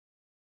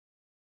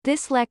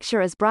This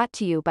lecture is brought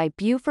to you by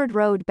Buford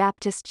Road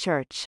Baptist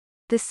Church.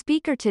 The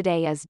speaker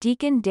today is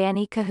Deacon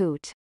Danny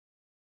Kohout.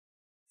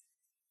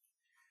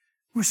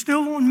 We're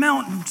still on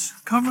mountains,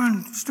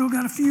 still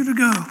got a few to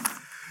go.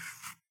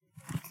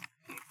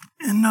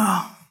 And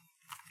I'm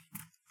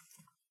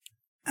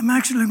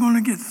actually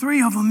going to get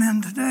 3 of them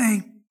in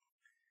today,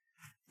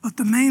 but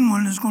the main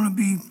one is going to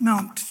be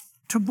Mount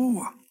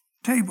Tabor.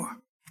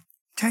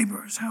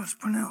 Tabor is how it's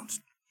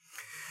pronounced.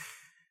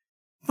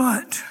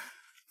 But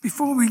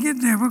before we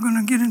get there, we're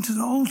going to get into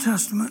the Old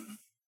Testament.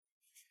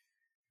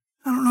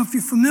 I don't know if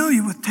you're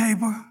familiar with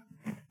Tabor.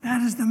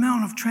 That is the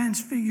Mount of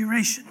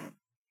Transfiguration.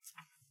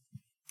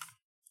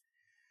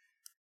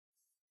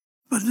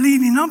 But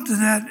leading up to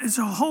that, it's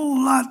a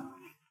whole lot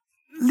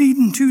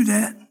leading to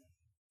that.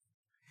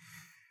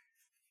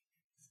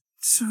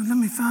 So let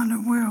me find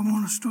out where I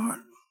want to start.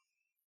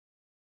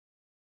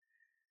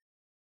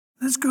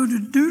 Let's go to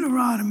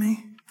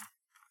Deuteronomy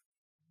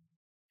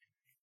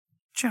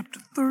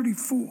chapter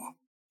 34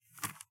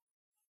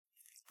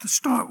 to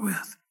start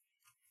with.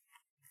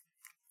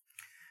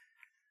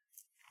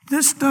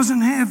 This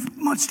doesn't have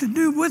much to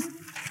do with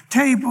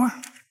Tabor,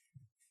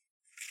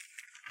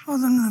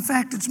 other than the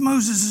fact it's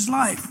Moses'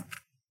 life.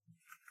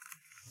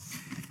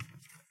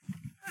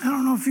 I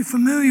don't know if you're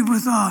familiar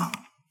with the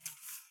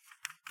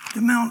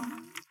Mount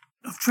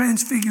of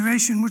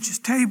Transfiguration, which is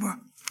Tabor.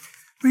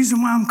 The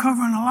reason why I'm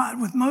covering a lot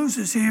with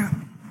Moses here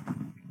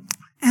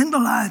and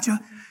Elijah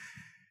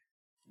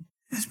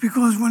is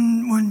because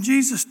when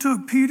Jesus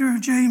took Peter,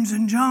 James,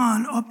 and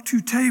John up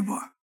to Tabor,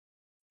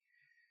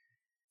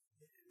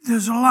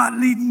 there's a lot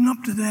leading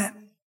up to that.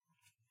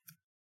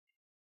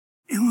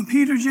 And when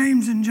Peter,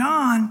 James, and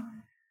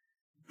John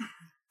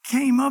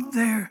came up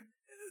there,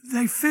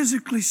 they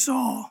physically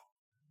saw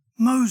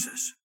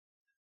Moses.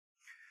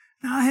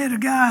 Now, I had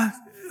a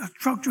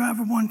truck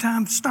driver one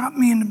time, stop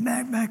me in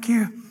the back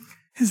here.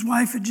 His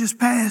wife had just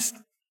passed.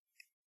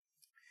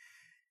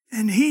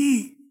 And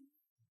he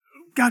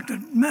got to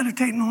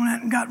meditating on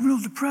that and got real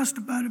depressed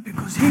about it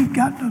because he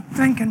got to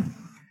thinking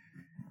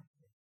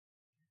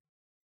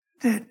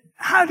that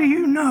how do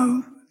you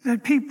know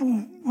that people,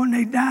 when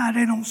they die,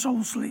 they don't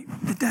soul sleep,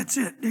 that's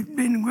it, they've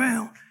been in the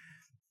ground.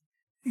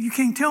 You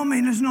can't tell me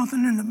there's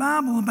nothing in the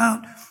Bible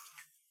about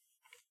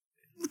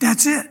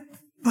that's it.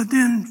 But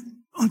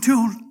then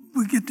until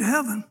we get to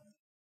heaven.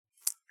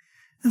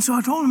 And so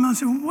I told him, I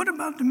said, well, what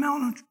about the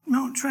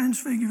Mount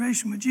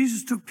Transfiguration when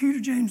Jesus took Peter,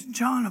 James, and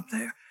John up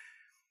there?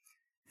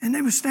 And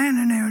they were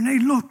standing there and they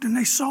looked and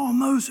they saw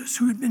Moses,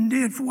 who had been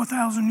dead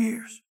 4,000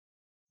 years.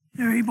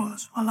 There he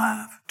was,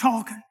 alive,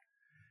 talking.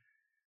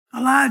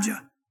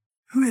 Elijah,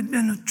 who had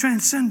been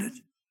transcended.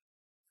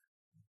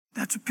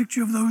 That's a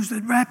picture of those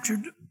that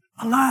raptured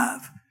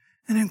alive.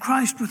 And then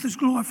Christ with his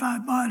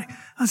glorified body.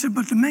 I said,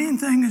 but the main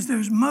thing is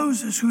there's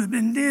Moses, who had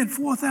been dead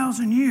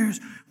 4,000 years,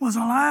 was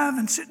alive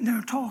and sitting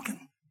there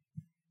talking.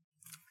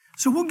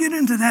 So we'll get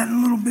into that in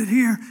a little bit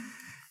here.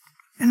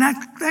 And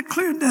that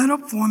cleared that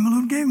up for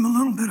him, gave him a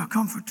little bit of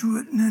comfort to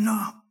it and then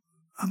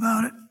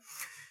about it.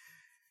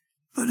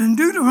 But in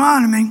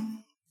Deuteronomy,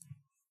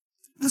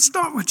 let's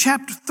start with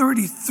chapter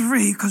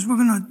 33, because we're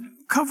going to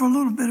cover a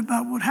little bit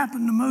about what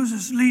happened to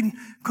Moses leading,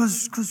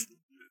 because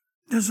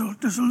there's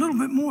a little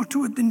bit more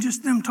to it than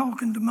just them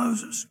talking to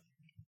Moses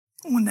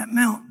on that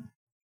mount.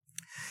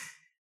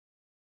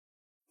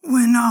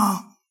 When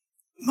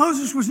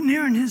Moses was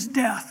nearing his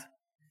death,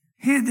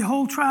 he had the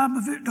whole tribe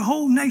of it, the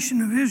whole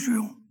nation of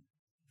Israel,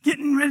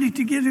 getting ready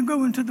to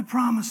go into the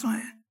promised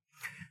land.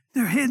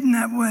 They're heading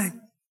that way.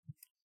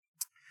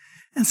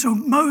 And so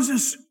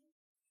Moses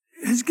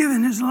has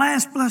given his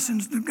last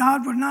blessings that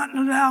God would not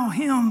allow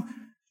him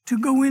to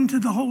go into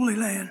the Holy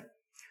Land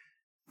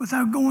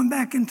without going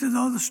back into the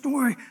other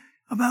story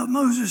about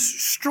Moses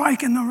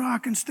striking the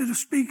rock instead of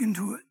speaking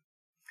to it.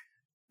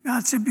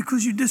 God said,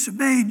 because you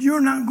disobeyed,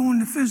 you're not going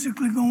to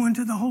physically go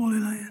into the Holy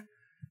Land.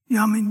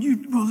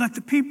 You will let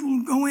the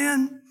people go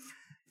in.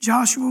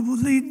 Joshua will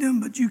lead them,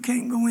 but you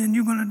can't go in.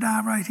 You're going to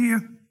die right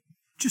here,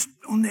 just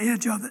on the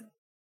edge of it.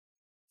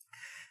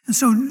 And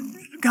so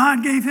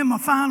God gave him a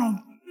final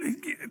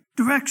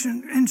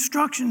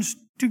instructions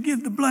to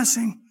give the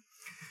blessing.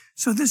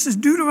 So this is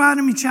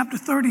Deuteronomy chapter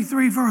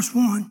 33, verse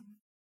 1.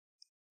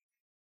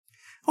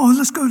 Oh,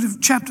 let's go to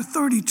chapter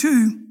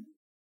 32,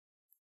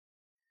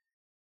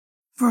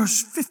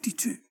 verse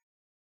 52.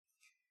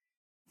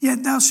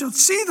 Yet thou shalt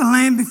see the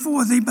land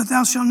before thee, but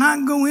thou shalt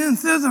not go in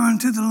thither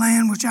unto the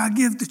land which I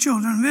give the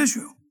children of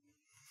Israel.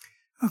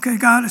 Okay,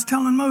 God is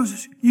telling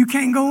Moses, you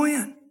can't go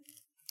in.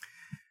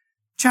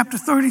 Chapter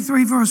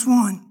 33, verse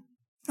 1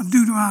 of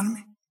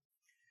Deuteronomy.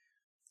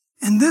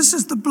 And this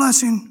is the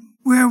blessing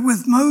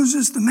wherewith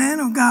Moses, the man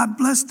of God,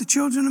 blessed the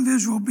children of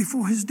Israel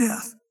before his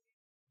death.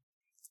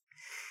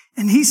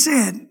 And he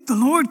said, the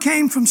Lord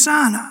came from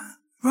Sinai,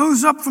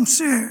 rose up from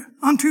Seir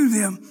unto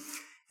them,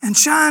 and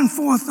shined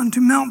forth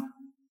unto Mount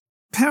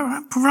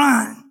Paran,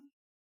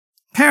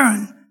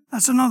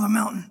 that's another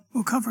mountain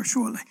we'll cover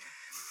shortly.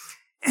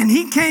 And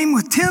he came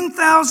with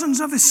 10,000s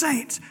of his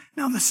saints.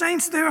 Now the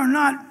saints there are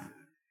not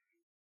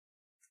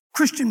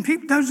Christian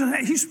people.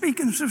 He's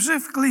speaking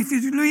specifically, if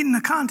you read in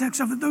the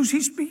context of it,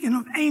 he's speaking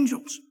of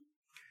angels.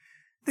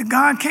 That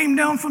God came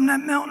down from that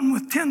mountain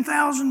with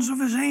 10,000s of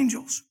his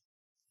angels.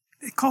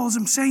 It calls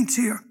them saints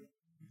here.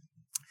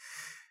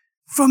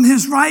 From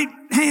his right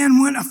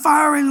hand went a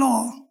fiery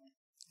law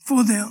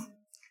for them.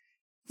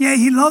 Yea,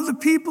 he loved the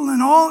people,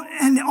 and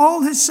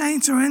all his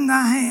saints are in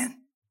thy hand.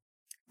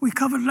 We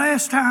covered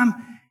last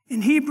time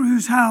in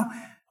Hebrews how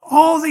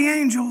all the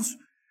angels,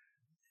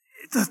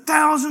 the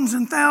thousands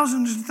and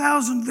thousands and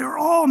thousands, they're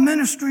all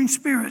ministering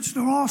spirits.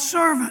 They're all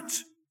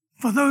servants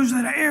for those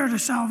that are heir to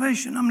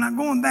salvation. I'm not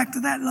going back to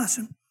that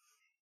lesson.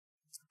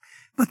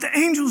 But the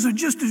angels are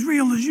just as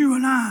real as you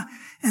and I,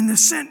 and they're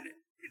sent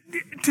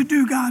to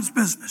do God's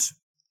business.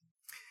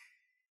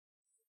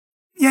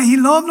 Yeah, he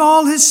loved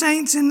all his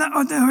saints that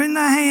are in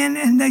thy hand,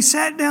 and they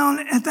sat down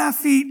at thy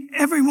feet.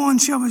 Everyone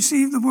shall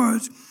receive the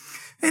words.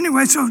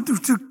 Anyway, so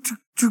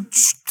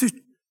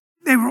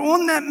they were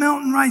on that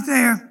mountain right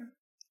there,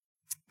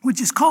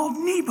 which is called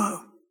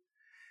Nebo.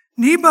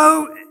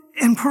 Nebo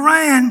and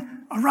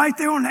Paran are right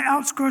there on the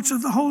outskirts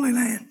of the Holy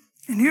Land.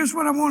 And here's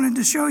what I wanted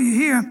to show you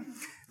here.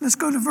 Let's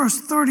go to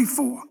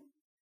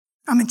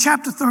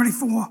chapter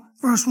 34,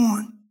 verse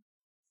 1.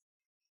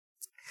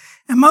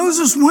 And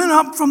Moses went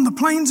up from the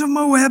plains of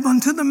Moab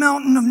unto the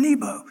mountain of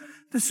Nebo.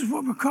 This is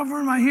what we're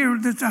covering right here.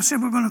 I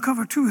said we're going to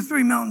cover 2 or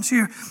 3 mountains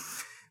here.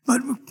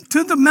 But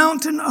to the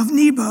mountain of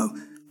Nebo,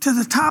 to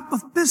the top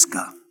of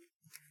Pisgah,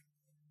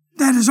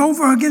 that is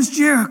over against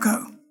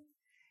Jericho.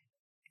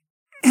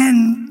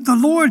 And the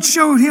Lord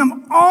showed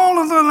him all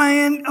of the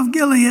land of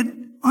Gilead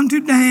unto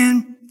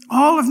Dan,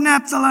 all of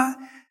Naphtali,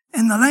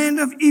 and the land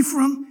of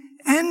Ephraim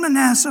and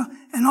Manasseh,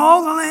 and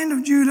all the land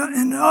of Judah,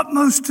 and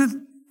unto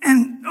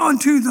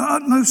the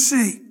utmost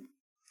sea.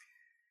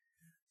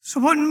 So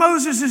what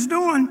Moses is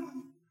doing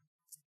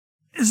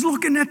is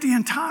looking at the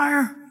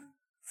entire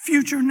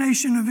future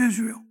nation of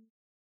Israel.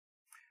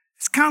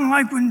 It's kind of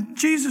like when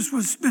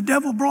the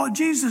devil brought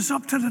Jesus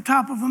up to the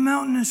top of a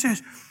mountain and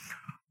says,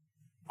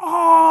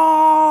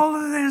 all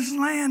of this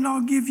land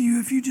I'll give you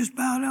if you just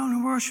bow down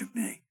and worship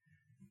me.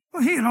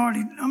 Well,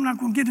 I'm not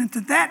going to get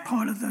into that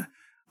part of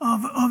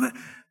it,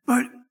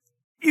 but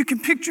you can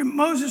picture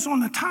Moses on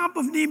the top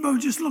of Nebo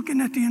just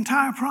looking at the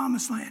entire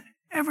promised land.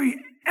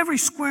 Every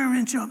square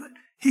inch of it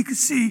he could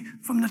see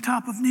from the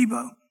top of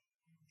Nebo.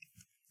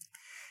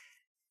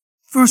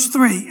 Verse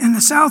 3, in the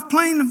south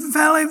plain of the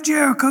valley of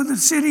Jericho, the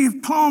city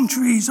of palm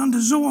trees unto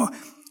Zor.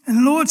 And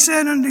the Lord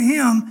said unto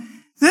him,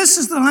 this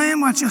is the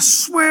land which I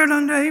sware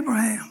unto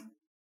Abraham,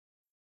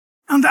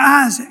 unto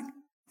Isaac,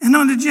 and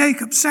unto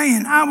Jacob,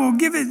 saying, I will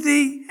give it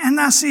thee and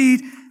thy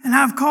seed, and I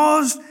have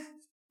caused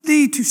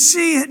thee to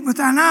see it with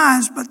thine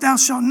eyes, but thou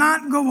shalt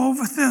not go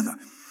over thither.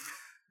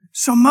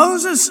 So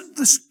Moses,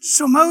 the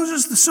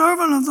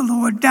servant of the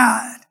Lord,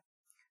 died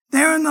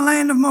there in the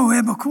land of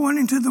Moab,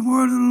 according to the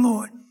word of the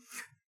Lord.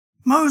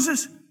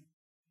 Moses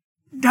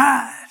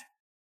died.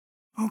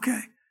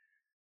 Okay.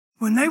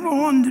 When they were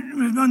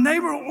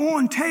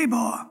on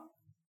Tabor,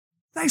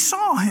 they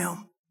saw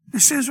him.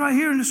 It says right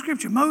here in the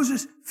scripture,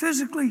 Moses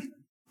physically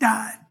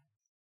died.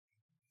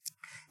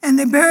 And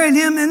they buried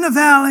him in the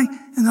valley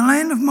in the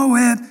land of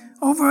Moab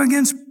over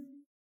against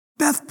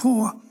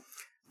Bethpor.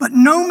 But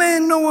no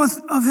man knoweth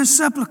of his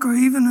sepulchre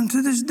even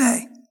unto this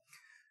day.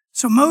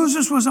 So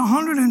Moses was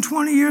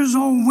 120 years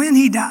old when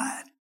he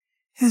died.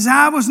 His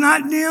eye was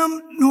not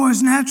dim, nor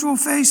his natural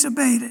face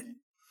abated.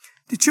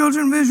 The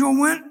children of Israel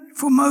went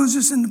for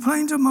Moses in the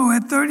plains of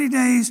Moab 30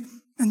 days,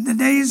 and the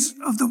days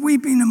of the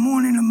weeping and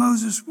mourning of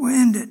Moses were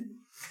ended.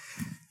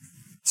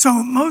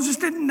 So Moses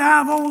didn't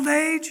die of old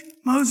age.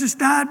 Moses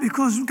died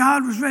because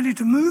God was ready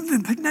to move the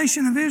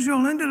nation of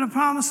Israel into the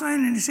promised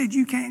land, and he said,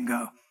 you can't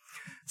go.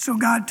 So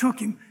God took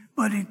him,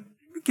 but he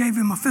gave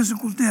him a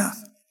physical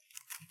death.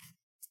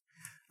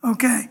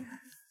 Okay.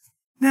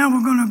 Now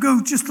we're going to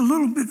go just a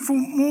little bit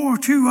more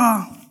to,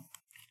 a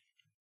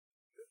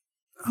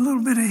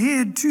little bit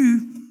ahead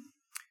to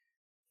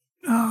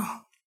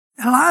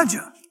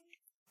Elijah,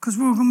 because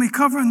we're going to be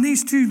covering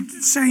these 2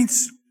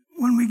 saints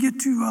when we get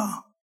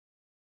to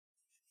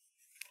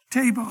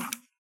Tabor.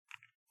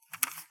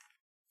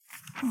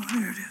 Oh,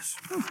 there it is.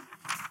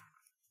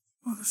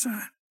 Other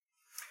side.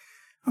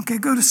 Okay,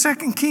 go to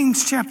 2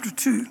 Kings chapter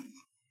 2.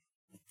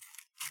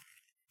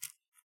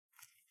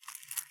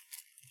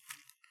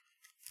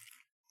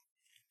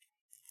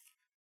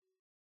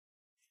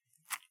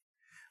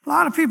 A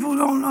lot of people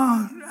don't,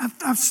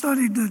 I've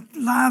studied the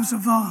lives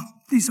of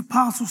these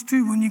apostles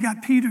too, when you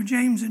got Peter,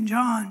 James, and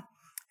John,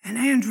 and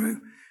Andrew.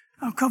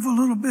 I'll cover a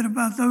little bit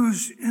about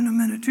those in a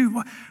minute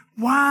too.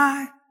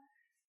 Why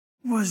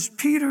was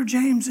Peter,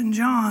 James, and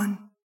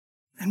John,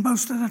 and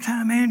most of the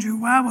time Andrew,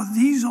 why were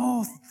these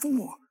all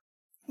 4?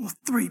 Well,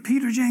 3,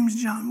 Peter, James,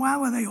 and John. Why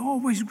were they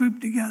always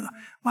grouped together?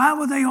 Why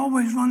were they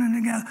always running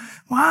together?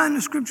 Why in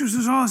the scriptures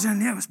is always saying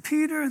there was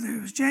Peter,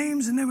 there was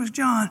James, and there was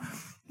John.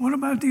 What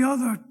about the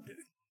other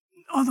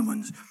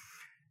ones?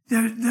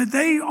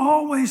 They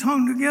always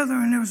hung together,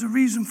 and there was a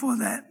reason for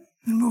that.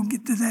 And we'll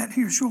get to that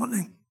here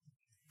shortly.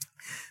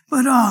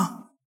 But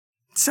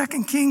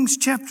 2 Kings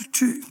chapter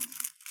 2.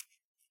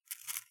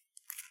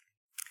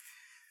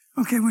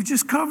 Okay, we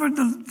just covered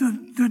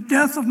the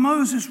death of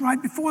Moses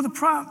right before the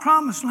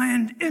promised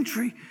land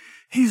entry.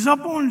 He's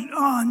up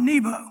on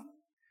Nebo,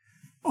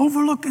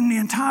 overlooking the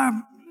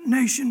entire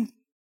nation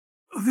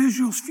of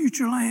Israel's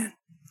future land.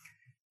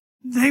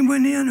 They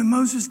went in and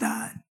Moses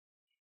died.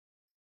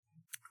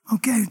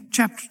 Okay,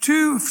 chapter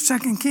 2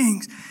 of 2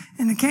 Kings.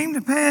 And it came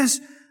to pass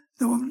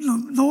the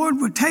Lord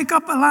would take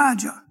up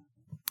Elijah.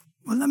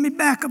 Well, let me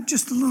back up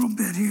just a little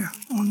bit here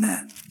on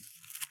that.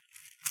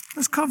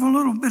 Let's cover a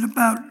little bit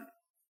about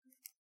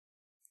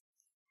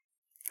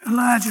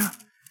Elijah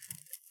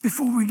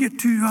before we get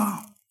to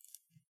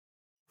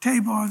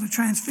Tabor, the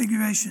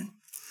Transfiguration.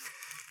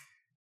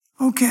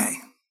 Okay.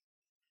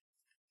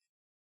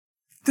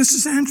 This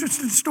is an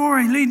interesting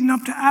story leading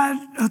up to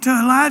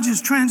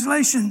Elijah's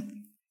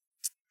translation.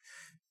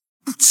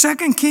 2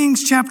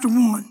 Kings chapter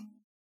 1,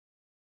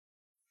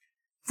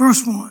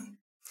 verse 1.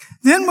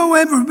 Then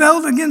Moab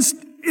rebelled against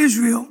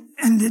Israel,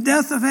 and the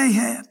death of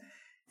Ahab.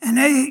 And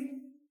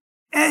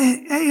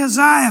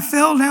Ahaziah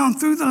fell down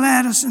through the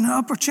lattice in the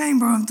upper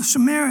chamber of the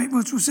Samaria,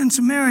 which was in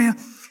Samaria,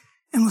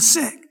 and was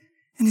sick.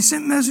 And he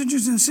sent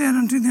messengers and said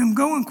unto them,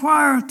 Go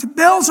inquire to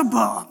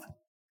Beelzebub,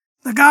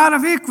 the god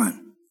of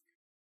Ekron,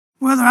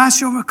 whether I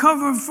shall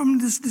recover from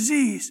this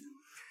disease.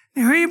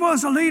 Now he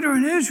was a leader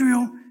in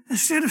Israel.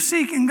 Instead of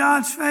seeking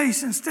God's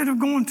face, instead of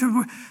going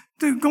to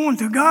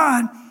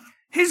God,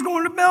 he's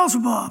going to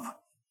Beelzebub.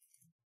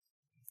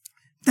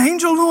 The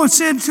angel of the Lord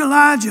said to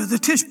Elijah, the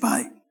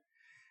Tishbite,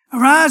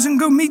 Arise and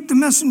go meet the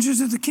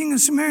messengers of the king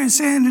of Samaria,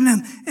 saying to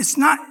them,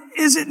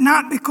 Is it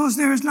not because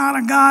there is not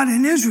a God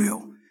in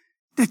Israel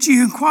that ye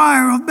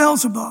inquire of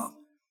Beelzebub,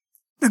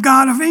 the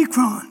god of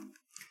Ekron?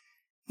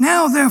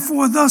 Now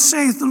therefore thus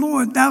saith the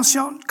Lord, Thou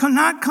shalt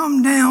not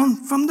come down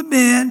from the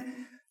bed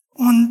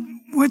on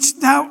which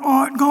thou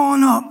art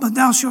gone up, but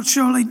thou shalt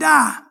surely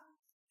die.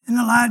 And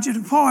Elijah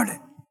departed.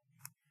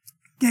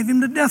 Gave him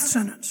the death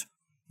sentence.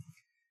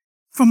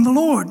 From the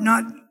Lord,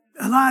 not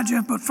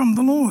Elijah, but from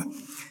the Lord.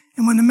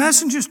 And when the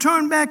messengers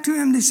turned back to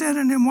him, they said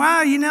unto him, Why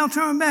are ye now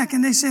turned back?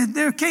 And they said,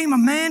 There came a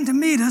man to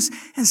meet us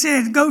and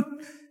said, Go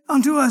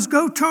unto us,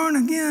 go turn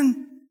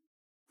again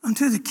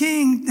unto the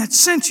king that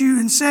sent you,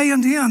 and say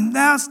unto him,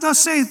 Thus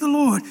saith the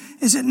Lord,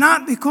 Is it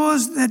not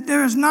because that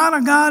there is not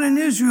a God in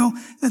Israel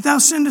that thou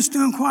sendest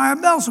to inquire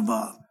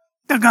Beelzebub,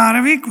 the god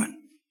of Ekron?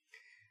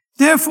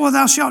 Therefore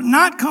thou shalt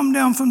not come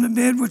down from the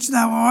bed which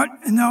thou art,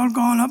 and thou art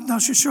gone up, thou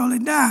shalt surely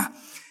die.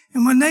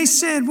 And when they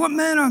said, What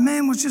manner of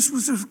man was this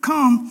was to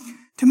come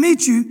to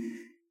meet you?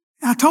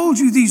 I told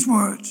you these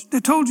words. They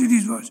told you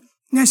these words.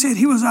 And they said,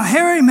 He was a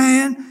hairy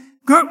man,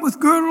 girt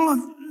with girdle of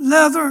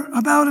leather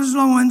about his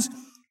loins,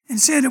 and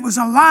said it was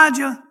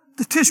Elijah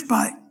the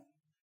Tishbite.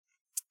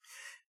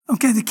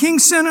 Okay, the king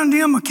sent unto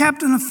him a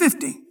captain of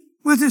 50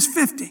 with his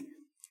 50,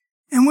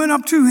 and went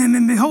up to him,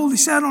 and behold, he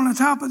sat on the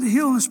top of the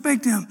hill and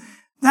spake to him.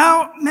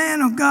 Thou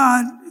man of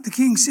God, the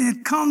king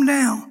said, Come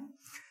down.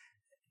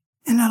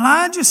 And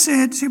Elijah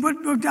said, see, what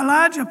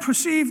Elijah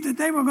perceived that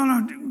they were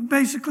going to,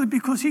 basically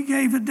because he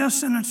gave a death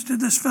sentence to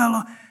this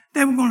fellow,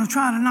 they were going to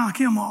try to knock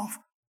him off.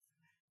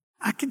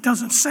 It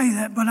doesn't say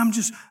that, but I'm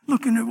just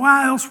looking at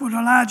why else would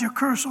Elijah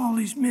curse all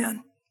these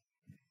men?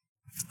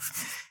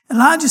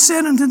 Elijah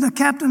said unto the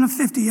captain of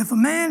 50,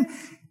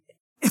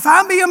 If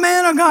I be a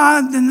man of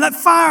God, then let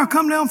fire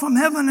come down from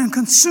heaven and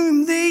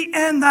consume thee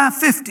and thy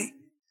 50.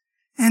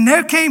 And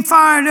there came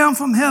fire down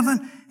from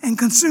heaven and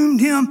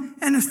consumed him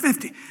and his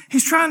 50.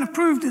 He's trying to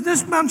prove to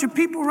this bunch of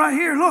people right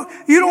here, look,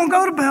 you don't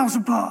go to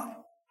Beelzebub.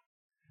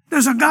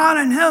 There's a God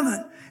in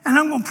heaven, and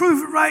I'm going to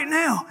prove it right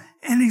now.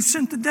 And he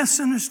sent the death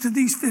sentence to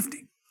these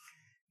 50.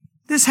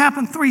 This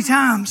happened 3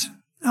 times.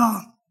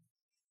 Let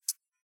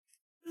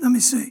me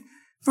see.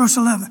 Verse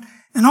 11.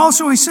 And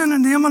also he sent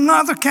unto him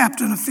another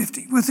captain of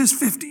 50 with his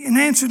 50, and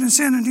answered and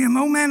said unto him,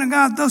 O man of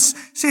God, thus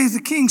saith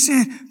the king,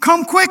 said,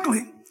 Come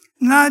quickly.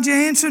 And Elijah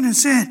answered and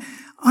said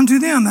unto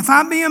them, If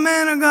I be a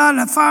man of God,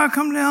 let fire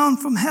come down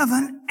from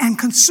heaven and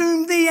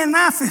consume thee and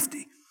thy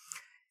 50.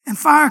 And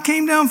fire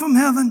came down from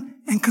heaven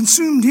and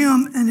consumed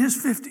him and his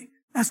 50.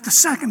 That's the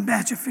second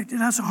batch of 50.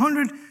 That's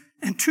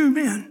 102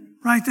 men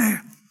right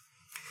there.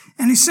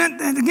 And he sent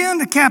that again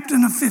the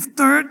captain of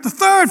the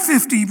third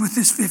 50 with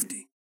his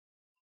 50.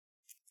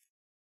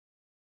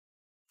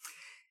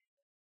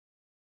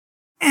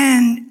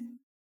 And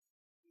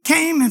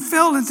came and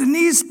fell at the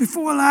knees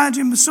before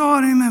Elijah and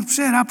besought him and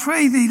said, I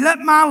pray thee, let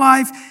my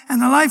life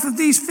and the life of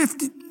these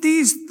 50,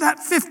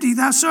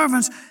 thy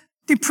servants,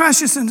 be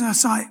precious in thy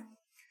sight.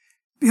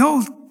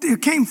 Behold, there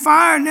came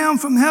fire down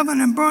from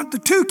heaven and burnt the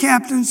 2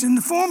 captains in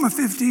the former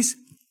 50s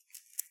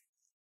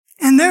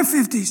and their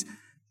 50s.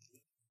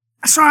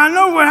 So I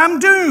know what I'm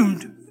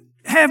doomed.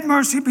 Have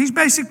mercy. He's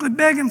basically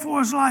begging for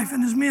his life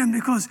and his men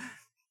because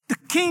the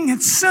king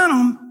had sent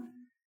him.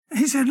 And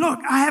he said, look,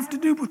 I have to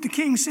do what the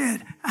king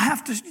said. I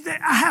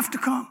have to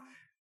come,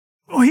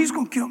 or he's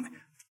going to kill me.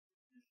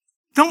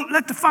 Don't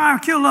let the fire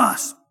kill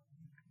us.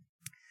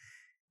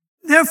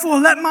 Therefore,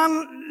 let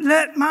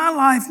my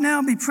life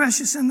now be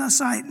precious in thy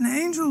sight. And the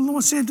angel of the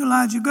Lord said to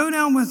Elijah, go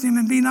down with him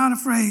and be not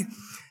afraid.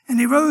 And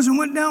he rose and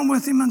went down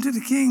with him unto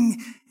the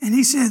king. And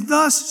he said,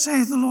 thus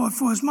saith the Lord,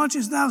 for as much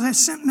as thou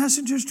hast sent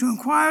messengers to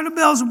inquire of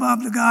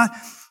Beelzebub the god,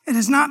 it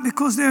is not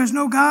because there is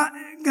no God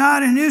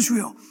in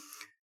Israel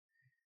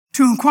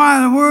to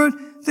inquire the word.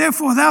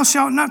 Therefore thou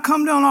shalt not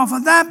come down off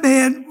of thy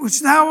bed,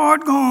 which thou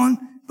art gone,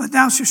 but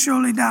thou shalt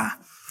surely die.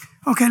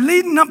 Okay,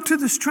 leading up to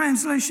this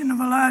translation of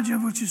Elijah,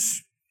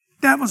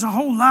 that was a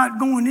whole lot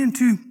going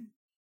into,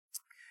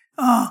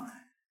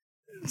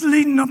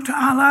 leading up to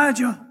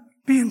Elijah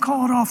being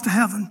called off to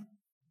heaven.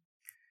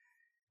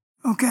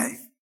 Okay,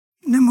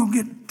 and then we'll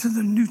get to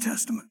the New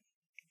Testament.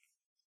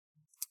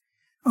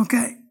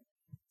 Okay,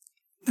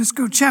 let's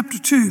go chapter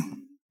 2.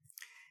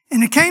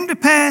 And it came to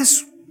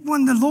pass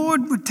when the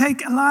Lord would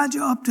take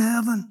Elijah up to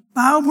heaven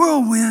by a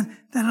whirlwind,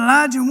 that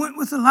Elijah went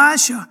with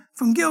Elisha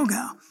from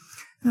Gilgal.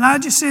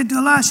 Elijah said to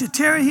Elisha,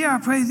 tarry here, I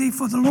pray thee,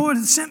 for the Lord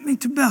hath sent me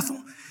to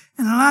Bethel.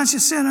 And Elisha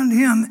said unto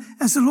him,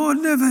 as the Lord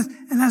liveth,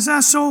 and as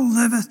thy soul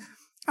liveth,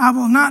 I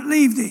will not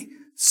leave thee.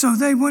 So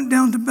they went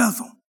down to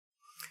Bethel.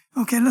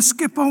 Okay, let's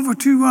skip over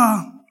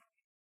to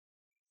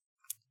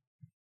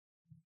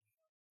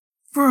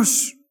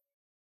verse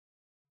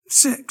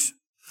 6.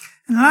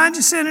 And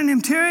Elijah said unto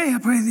him, tarry, I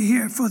pray thee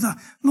here, for the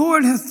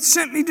Lord hath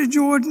sent me to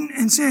Jordan,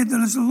 and said that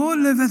as the Lord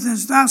liveth,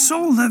 as thy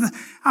soul liveth,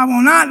 I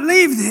will not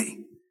leave thee.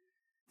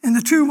 And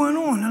the two went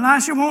on.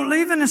 Elisha won't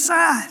leave him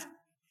aside.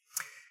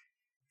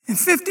 And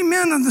 50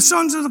 men of the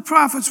sons of the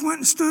prophets went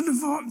and stood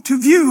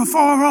to view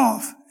afar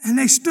off, and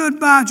they stood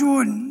by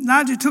Jordan.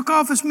 Elijah took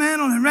off his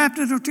mantle and wrapped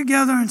it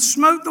together and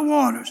smote the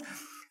waters,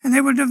 and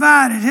they were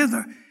divided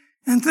hither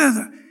and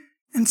thither.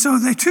 And so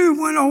they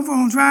too went over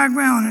on dry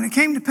ground. And it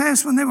came to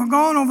pass when they were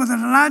gone over that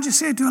Elijah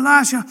said to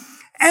Elisha,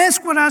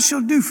 ask what I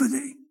shall do for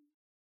thee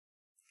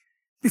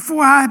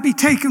before I be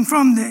taken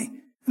from thee.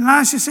 And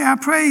Elisha said, I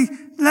pray,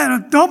 let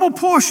a double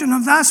portion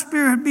of thy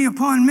spirit be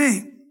upon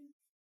me.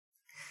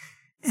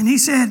 And he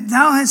said,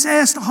 thou hast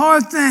asked a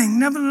hard thing.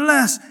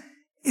 Nevertheless,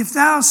 if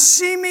thou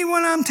see me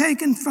when I'm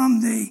taken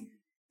from thee,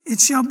 it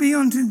shall be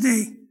unto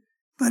thee.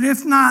 But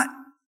if not,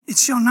 it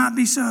shall not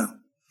be so.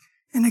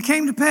 And it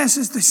came to pass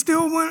as they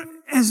still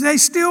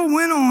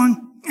went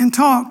on and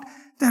talked,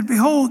 that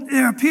behold,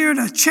 there appeared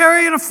a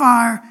chariot of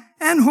fire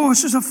and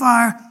horses of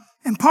fire,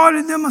 and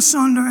parted them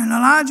asunder. And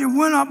Elijah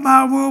went up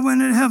by a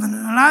whirlwind in heaven.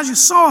 And Elijah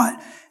saw it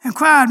and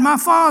cried, my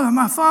father,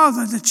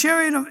 the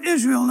chariot of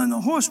Israel and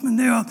the horsemen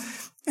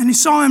thereof. And he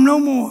saw him no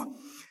more.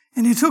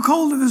 And he took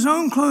hold of his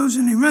own clothes,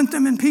 and he rent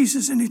them in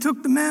pieces. And he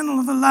took the mantle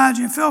of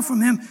Elijah and fell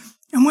from him,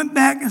 and went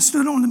back and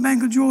stood on the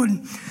bank of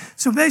Jordan.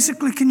 So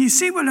basically, can you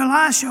see what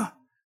Elisha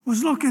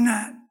was looking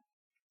at?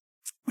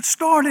 What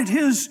started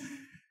his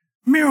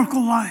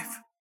miracle life?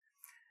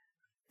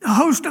 A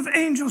host of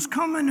angels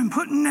coming and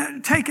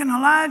taking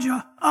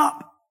Elijah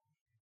up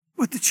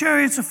with the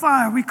chariots of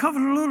fire. We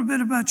covered a little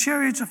bit about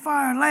chariots of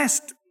fire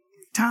last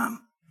time.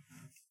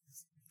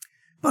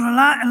 But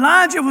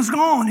Elijah was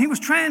gone. He was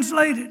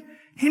translated.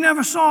 He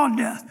never saw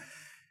death.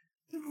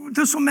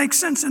 This will make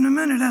sense in a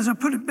minute as I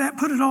put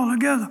it all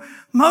together.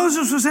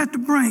 Moses was at the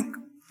brink.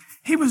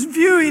 He was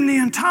viewing the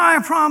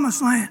entire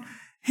promised land.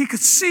 He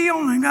could see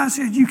only. God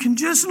said, you can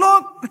just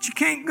look, but you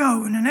can't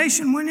go. And the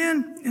nation went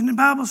in, and the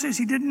Bible says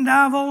he didn't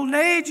die of old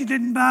age. He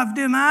didn't die of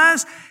dim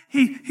eyes.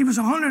 He was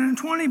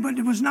 120, but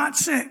he was not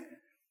sick.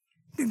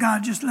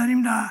 God just let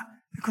him die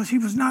because he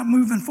was not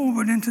moving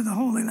forward into the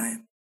Holy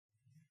Land.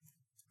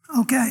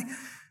 Okay,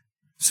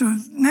 so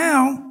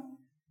now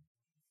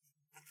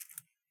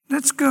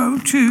let's go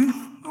to,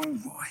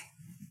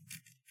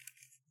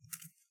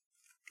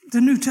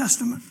 the New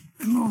Testament,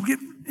 and we'll get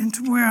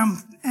into where I'm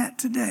at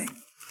today.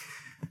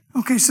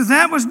 Okay, so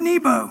that was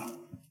Nebo,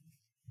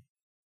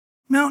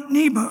 Mount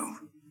Nebo,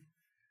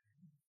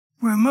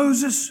 where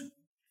Moses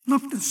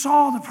looked and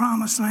saw the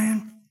promised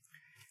land,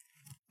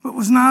 but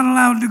was not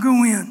allowed to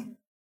go in.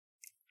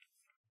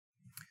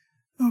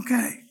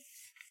 Okay.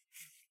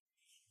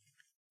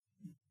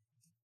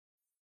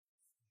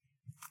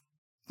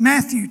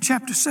 Matthew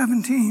chapter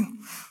 17.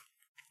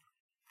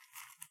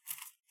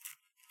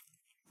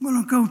 I'm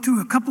going to go to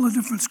a couple of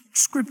different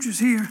scriptures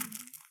here.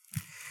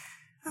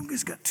 I've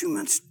just got too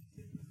much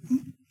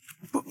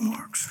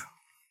bookmarks.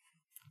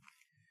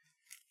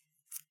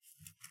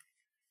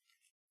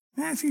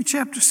 Matthew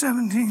chapter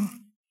 17.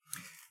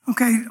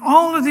 Okay,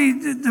 all of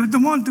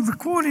the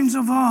recordings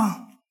of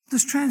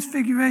this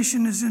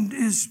transfiguration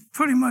is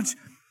pretty much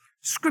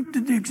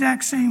scripted the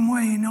exact same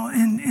way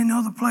in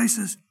other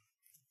places.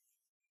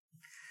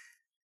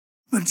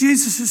 But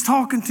Jesus is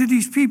talking to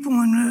these people,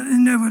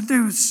 and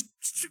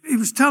he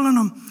was telling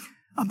them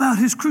about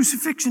his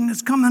crucifixion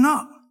that's coming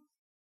up.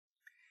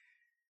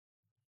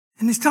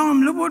 And he's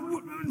telling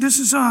them, this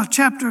is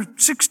chapter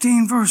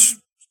 16, verse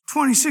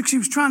 26. He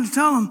was trying to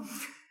tell them,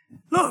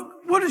 look,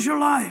 what is your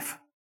life?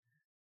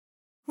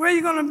 Where are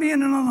you going to be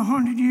in another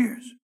 100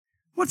 years?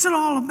 What's it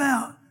all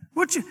about?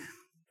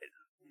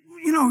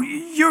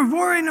 You're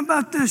worrying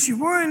about this. You're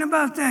worrying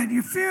about that.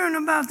 You're fearing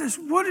about this.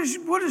 What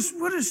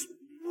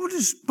What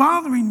is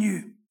bothering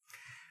you?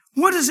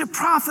 What does it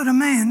profit a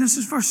man? This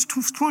is verse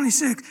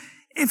 26.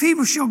 If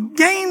he shall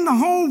gain the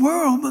whole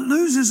world but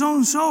lose his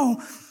own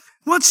soul,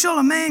 what shall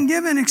a man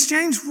give in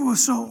exchange for a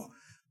soul?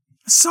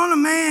 The Son of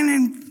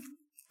Man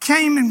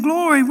came in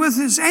glory with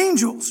his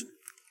angels,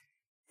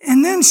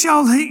 and then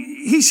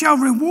he shall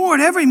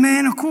reward every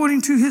man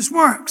according to his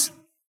works.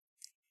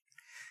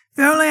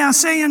 Verily I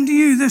say unto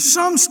you, there's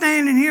some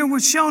standing here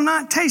which shall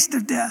not taste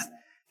of death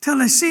till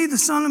they see the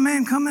Son of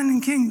Man come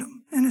in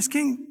his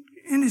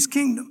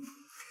kingdom.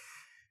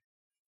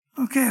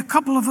 Okay, a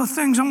couple of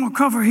things I'm going to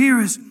cover here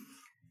is,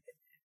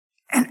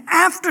 and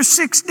after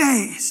 6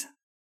 days,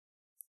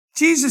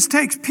 Jesus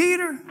takes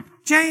Peter,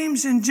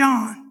 James, and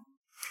John.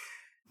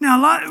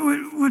 Now, I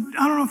don't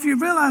know if you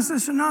realize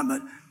this or not,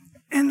 but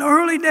in the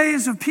early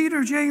days of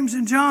Peter, James,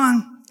 and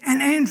John,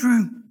 and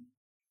Andrew,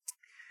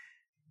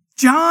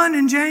 John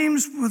and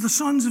James were the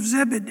sons of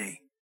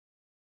Zebedee.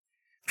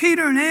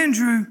 Peter and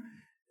Andrew,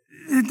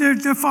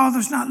 their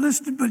father's not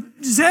listed, but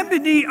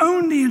Zebedee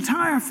owned the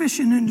entire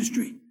fishing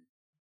industry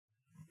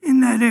in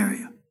that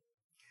area.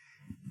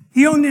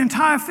 He owned the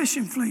entire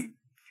fishing fleet.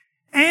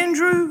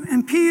 Andrew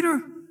and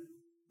Peter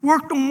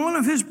worked on one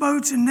of his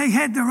boats, and they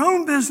had their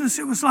own business.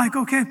 It was like,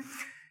 okay,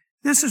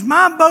 this is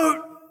my boat,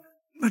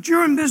 but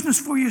you're in business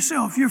for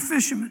yourself. You're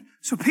fishermen.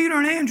 So Peter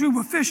and Andrew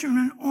were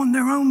fishermen on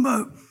their own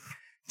boat.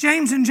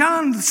 James and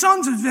John, the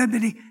sons of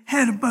Zebedee,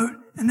 had a boat,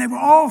 and they were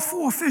all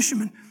 4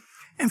 fishermen.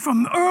 And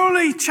from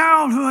early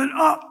childhood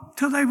up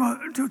till they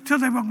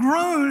were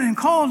grown and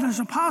called as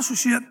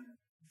apostleship,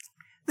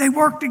 they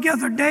worked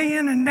together day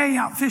in and day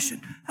out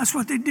fishing. That's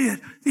what they did.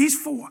 These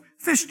 4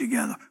 fished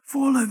together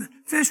for a living.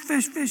 Fish.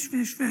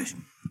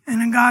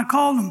 And then God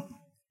called them.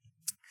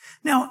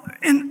 Now,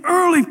 in the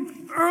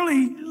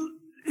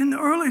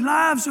early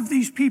lives of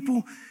these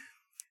people,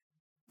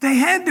 they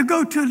had to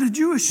go to the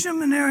Jewish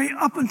seminary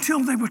up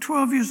until they were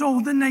 12 years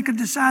old. Then they could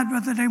decide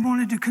whether they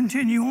wanted to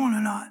continue on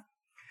or not.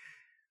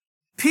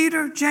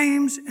 Peter,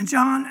 James, and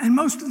John, and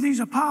most of these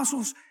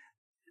apostles,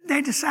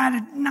 they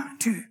decided not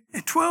to.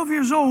 At 12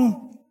 years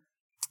old,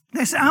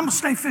 they said, I'm going to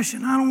stay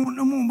fishing. I don't want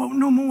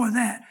no more of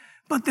that.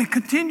 But they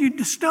continued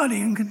to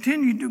study and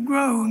continued to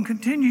grow and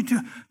continued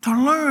to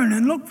learn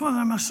and look for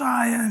the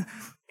Messiah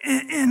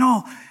and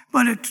all.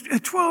 But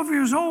at 12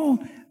 years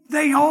old,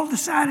 they all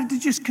decided to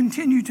just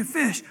continue to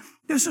fish.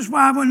 This is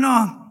why when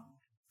all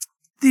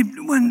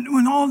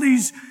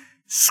these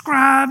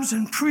scribes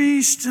and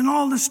priests and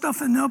all this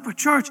stuff in the upper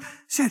church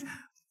said,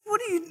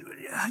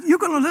 you're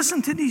going to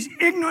listen to these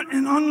ignorant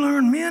and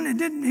unlearned men?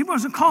 He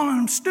wasn't calling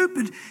them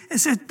stupid. It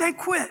said they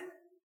quit.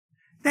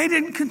 They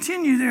didn't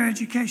continue their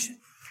education.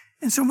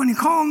 And so when he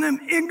called them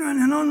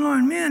ignorant and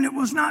unlearned men, it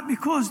was not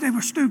because they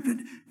were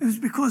stupid. It was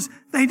because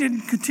they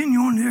didn't continue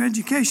on their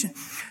education.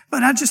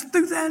 But I just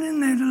threw that in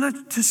there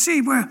to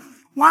see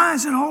why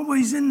is it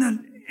always in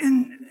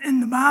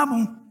the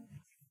Bible,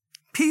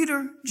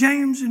 Peter,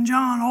 James, and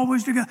John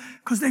always together?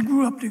 Because they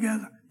grew up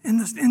together in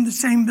the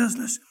same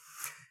business.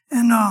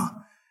 And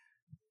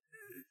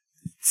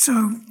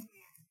so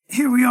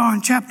here we are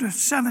in chapter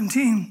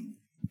 17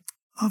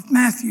 of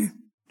Matthew.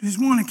 There's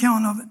one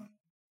account of it.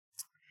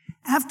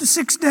 After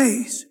 6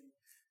 days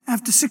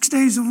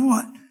of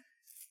what?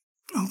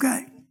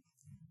 Okay.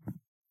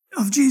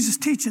 Of Jesus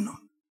teaching them.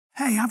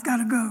 Hey, I've got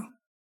to go.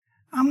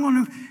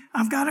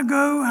 I've got to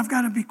go. I've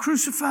got to be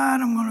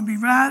crucified. I'm going to be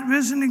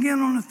risen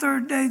again on the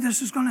 3rd day.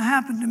 This is going to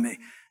happen to me.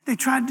 They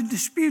tried to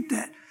dispute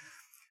that.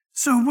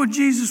 So what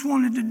Jesus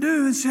wanted to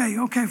do is say,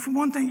 okay, for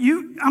one thing,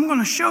 I'm going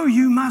to show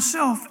you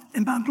myself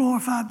in my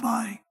glorified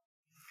body.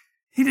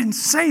 He didn't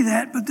say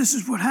that, but this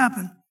is what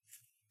happened.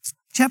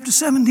 Chapter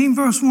 17,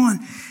 verse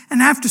 1.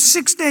 And after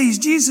 6 days,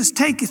 Jesus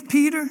taketh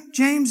Peter,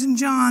 James, and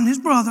John, his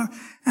brother,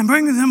 and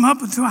bringeth them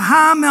up into a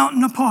high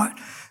mountain apart.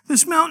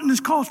 This mountain is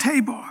called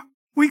Tabor.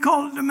 We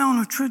call it the Mount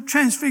of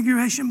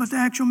Transfiguration, but the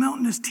actual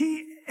mountain is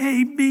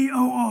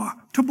Tabor,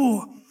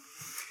 Tabor.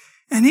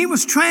 And he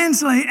was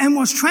translated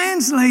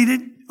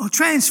or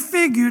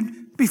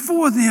transfigured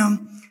before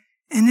them,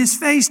 and his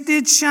face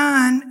did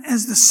shine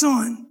as the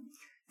sun,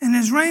 and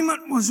his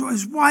raiment was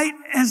as white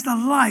as the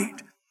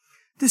light.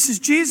 This is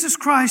Jesus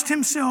Christ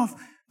himself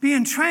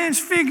being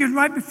transfigured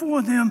right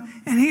before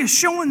them, and he is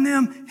showing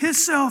them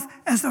himself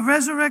as the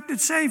resurrected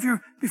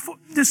Savior.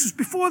 This is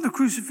before the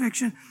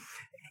crucifixion,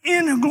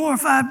 in a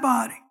glorified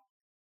body.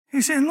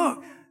 He's saying,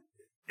 look,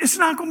 it's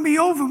not going to be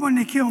over when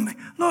they kill me.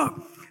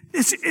 Look,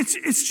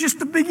 it's just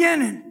the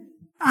beginning.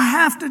 I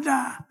have to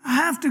die. I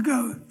have to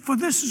go, for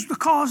this is the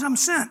cause I'm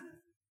sent.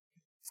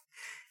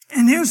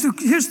 And here's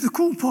the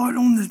cool part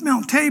on this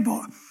Mount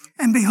Tabor.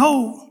 And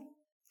behold,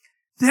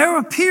 there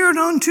appeared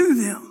unto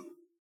them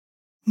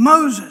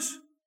Moses.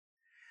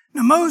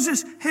 Now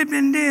Moses had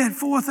been dead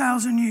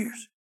 4,000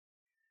 years.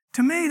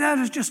 To me, that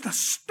is just an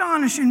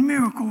astonishing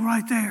miracle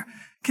right there.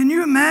 Can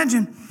you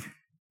imagine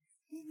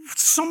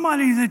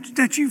somebody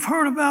that you've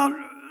heard about?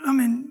 I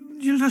mean,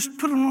 you just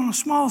put it on a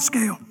small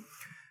scale.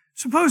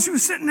 Suppose you were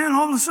sitting there and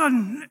all of a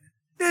sudden,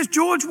 there's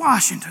George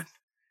Washington.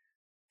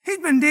 He's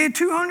been dead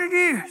 200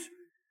 years.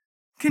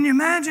 Can you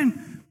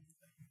imagine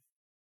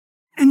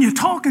and you're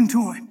talking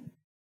to him.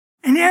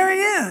 And there he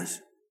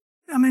is.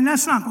 I mean,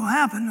 that's not going to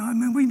happen. I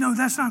mean, we know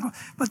that's not going to.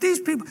 But these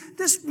people,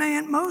 this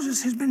man,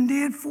 Moses, has been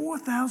dead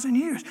 4,000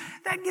 years.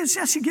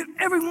 That should give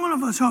every one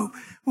of us hope.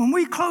 When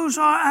we close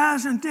our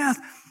eyes in death,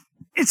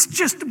 it's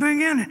just the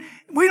beginning.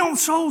 We don't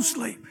soul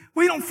sleep.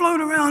 We don't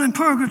float around in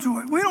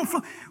purgatory.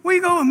 We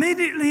go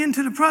immediately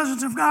into the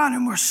presence of God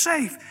and we're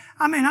safe.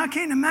 I mean, I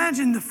can't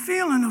imagine the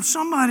feeling of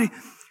somebody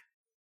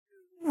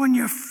when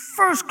you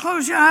first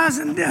close your eyes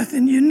in death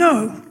and you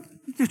know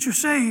that you're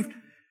saved.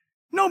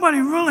 Nobody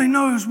really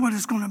knows what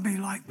it's going to be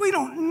like. We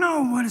don't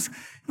know what it's,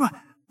 but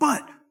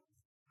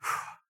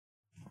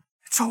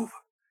it's over.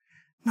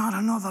 Not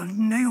another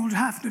nail to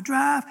have to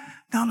drive,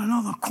 not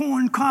another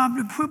corn cob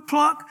to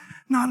pluck,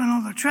 not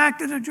another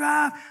tractor to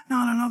drive,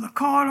 not another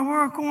car to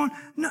work on.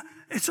 No,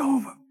 it's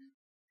over.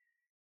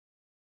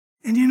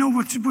 And you know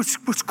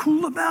what's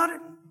cool about it?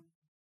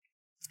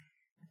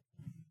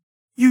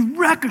 You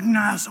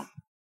recognize them.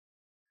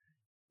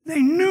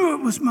 They knew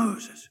it was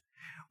Moses.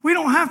 We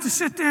don't have to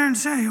sit there and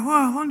say, well,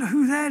 I wonder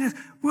who that is.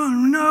 We'll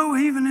know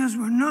even as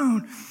we're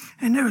known.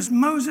 And there was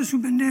Moses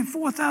who'd been dead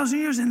 4,000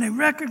 years, and they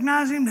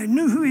recognized him. They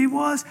knew who he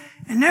was,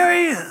 and there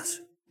he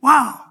is.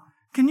 Wow.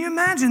 Can you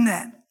imagine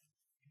that?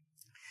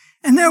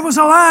 And there was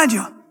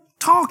Elijah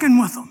talking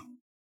with them.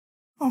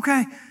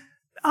 Okay?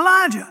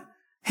 Elijah,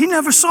 he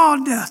never saw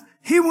death.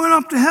 He went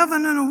up to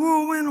heaven in a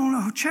whirlwind on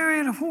a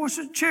chariot of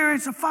horses,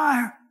 chariots of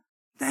fire.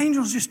 The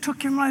angels just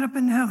took him right up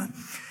into heaven.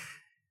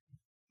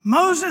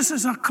 Moses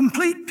is a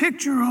complete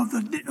picture of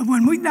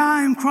when we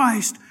die in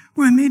Christ,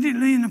 we're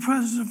immediately in the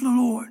presence of the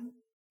Lord.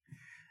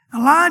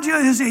 Elijah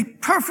is a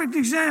perfect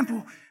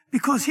example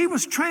because he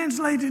was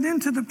translated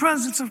into the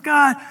presence of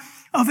God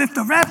of if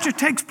the rapture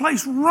takes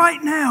place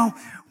right now,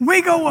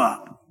 we go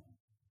up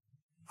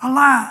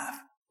alive.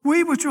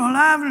 We which are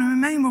alive and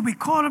remain will be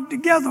caught up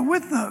together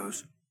with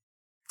those.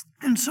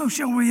 And so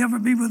shall we ever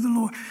be with the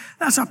Lord.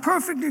 That's a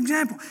perfect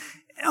example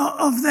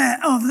of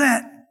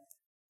that.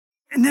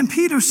 And then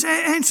Peter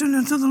answered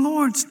unto the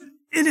Lord,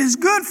 it is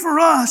good for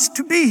us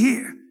to be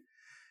here.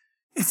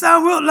 If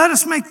thou wilt, let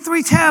us make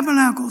 3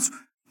 tabernacles,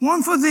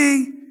 one for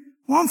thee,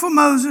 one for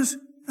Moses,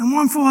 and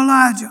one for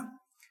Elijah.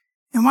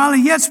 And while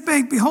he yet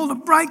spake, behold, a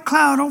bright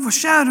cloud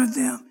overshadowed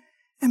them.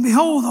 And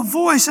behold, a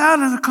voice out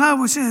of the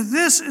cloud which said,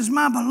 this is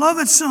my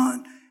beloved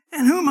Son,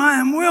 in whom I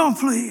am well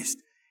pleased.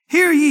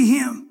 Hear ye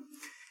him.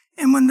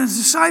 And when the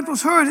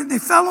disciples heard it, they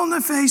fell on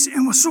their face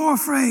and were sore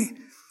afraid.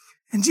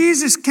 And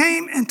Jesus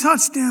came and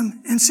touched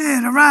them and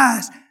said,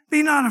 arise,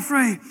 be not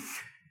afraid.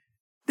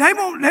 They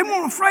weren't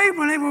afraid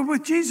when they were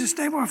with Jesus.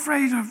 They were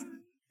afraid of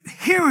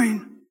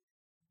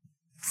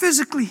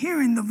physically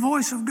hearing the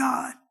voice of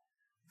God,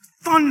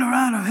 thunder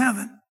out of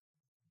heaven.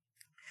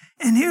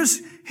 And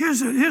here's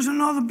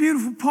another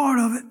beautiful part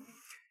of it,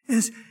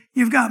 is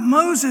you've got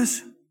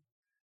Moses,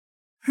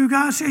 who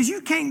God says, you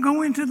can't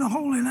go into the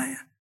Holy Land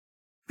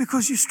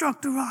because you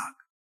struck the rock.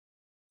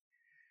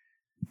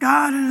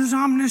 God in his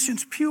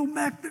omniscience peeled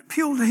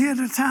ahead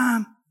of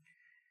time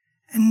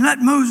and let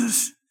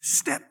Moses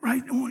step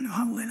right on the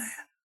Holy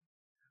Land.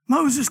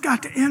 Moses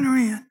got to enter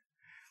in.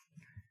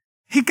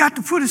 He got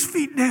to put his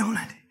feet down.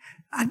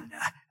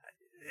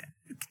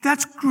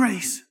 That's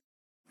grace.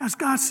 That's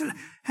God said,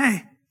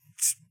 hey,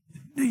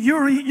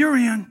 you're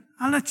in.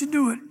 I'll let you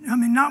do it. I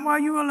mean, not while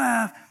you're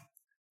alive,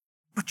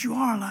 but you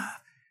are alive.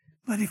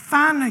 But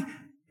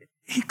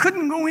he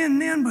couldn't go in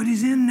then, but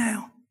he's in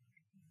now.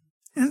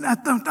 And I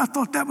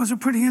thought that was a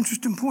pretty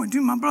interesting point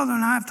too. My brother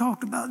and I have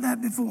talked about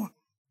that before.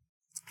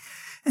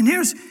 And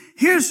here's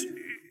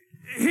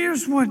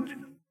what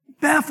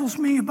baffles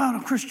me about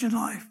a Christian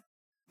life.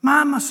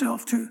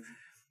 Myself too.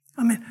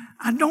 I mean,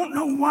 I don't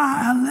know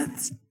why I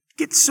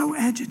get so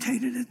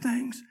agitated at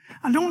things.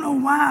 I don't know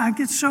why I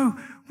get so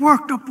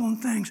worked up on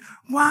things.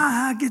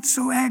 Why I get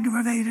so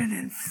aggravated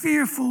and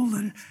fearful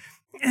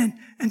and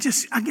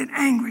just I get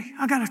angry.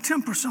 I got a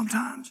temper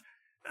sometimes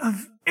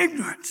of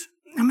ignorance.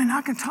 I mean,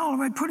 I can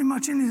tolerate pretty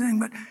much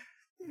anything,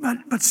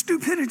 but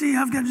stupidity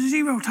I've got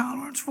 0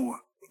 tolerance for.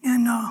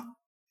 And I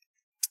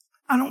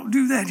don't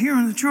do that here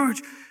in the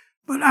church,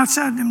 but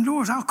outside them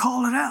doors, I'll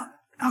call it out.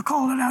 I'll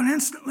call it out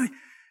instantly.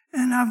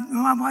 And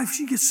my wife,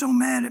 she gets so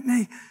mad at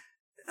me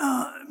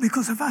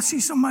because if I see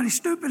somebody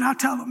stupid, I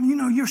tell them,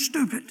 you're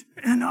stupid.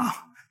 And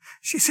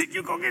she said,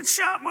 you're going to get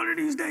shot one of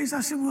these days. I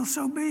said, well,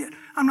 so be it.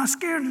 I'm not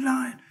scared of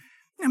dying.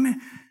 I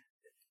mean,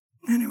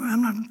 anyway,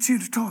 I'm not here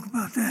to talk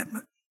about that,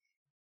 but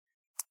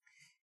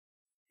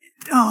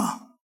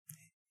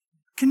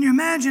can you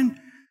imagine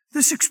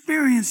this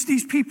experience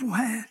these people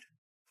had?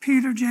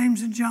 Peter,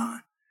 James, and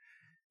John.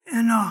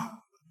 And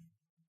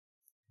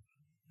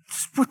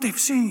what they've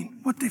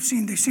seen. They've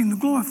seen the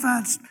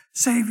glorified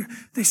Savior.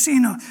 They've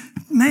seen a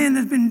man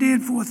that's been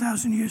dead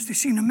 4,000 years. They've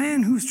seen a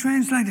man who's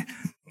translated.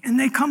 And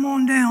they come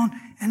on down,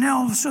 and now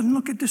all of a sudden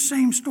look at the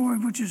same story,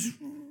 which is,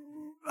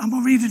 I'm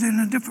going to read it in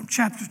a different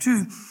chapter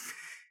too.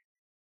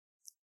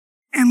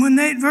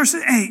 And verse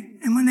 8,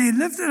 and when they had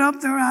lifted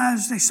up their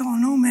eyes, they saw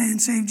no man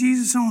save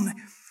Jesus only.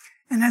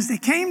 And as they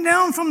came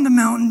down from the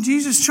mountain,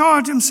 Jesus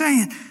charged them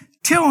saying,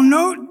 tell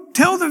no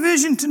tell the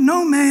vision to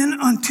no man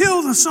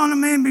until the Son of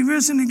Man be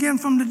risen again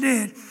from the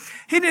dead.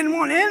 He didn't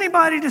want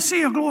anybody to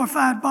see a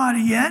glorified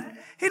body yet.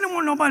 He didn't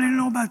want nobody to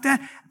know about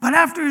that. But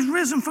after he's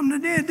risen from the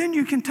dead, then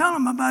you can tell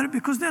him about it,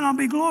 because then I'll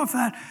be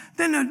glorified.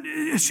 Then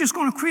it's just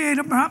going to create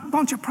a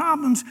bunch of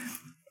problems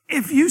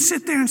if you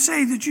sit there and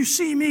say that you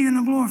see me in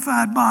a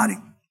glorified body.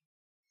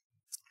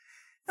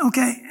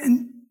 Okay,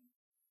 and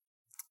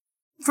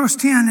verse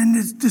 10, and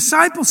the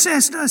disciple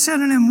said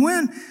unto him,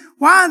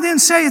 why then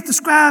saith the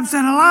scribes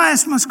that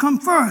Elias must come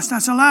first?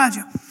 That's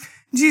Elijah.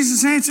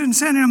 Jesus answered and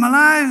said to him,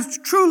 Elias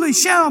truly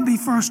shall be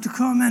first to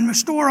come and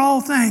restore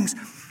all things.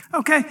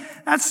 Okay,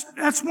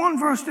 that's one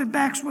verse that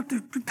backs what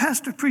the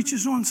pastor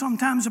preaches on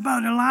sometimes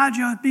about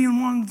Elijah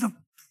being one of the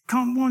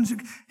ones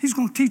that he's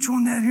going to teach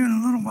on that here in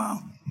a little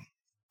while.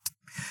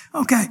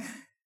 Okay,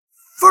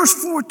 verse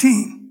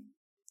 14.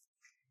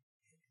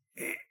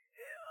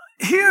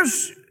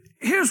 Here's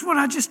what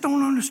I just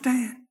don't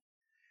understand.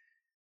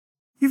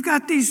 You've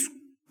got these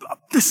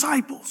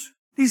disciples,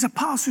 these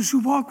apostles who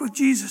walk with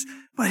Jesus,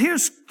 but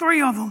here's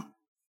 3 of them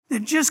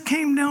that just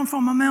came down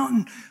from a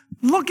mountain,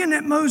 looking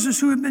at Moses,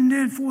 who had been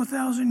dead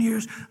 4,000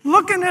 years,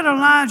 looking at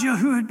Elijah,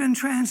 who had been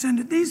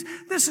transcended.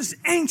 This is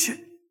ancient,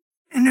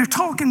 and they're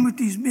talking with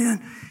these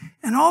men,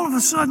 and all of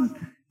a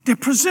sudden, they're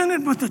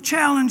presented with a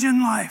challenge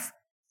in life.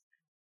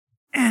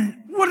 And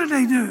what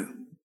do?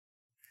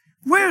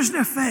 Where's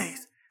their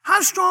faith?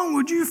 How strong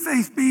would your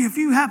faith be if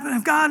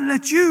God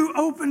let you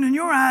open in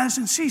your eyes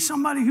and see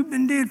somebody who'd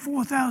been dead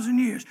 4,000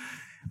 years?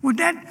 Would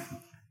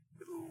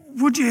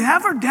you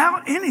ever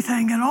doubt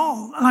anything at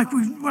all? Like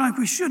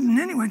we shouldn't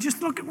anyway.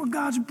 Just look at what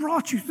God's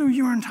brought you through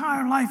your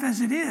entire life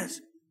as it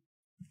is.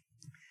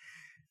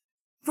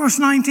 Verse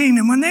 19,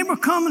 and when they were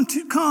come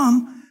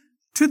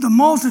to the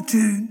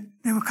multitude,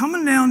 they were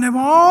coming down, there were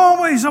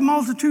always a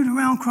multitude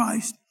around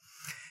Christ.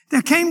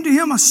 There came to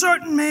him a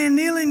certain man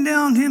kneeling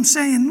down to him,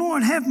 saying,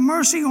 Lord, have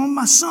mercy on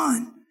my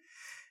son,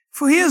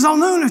 for he is a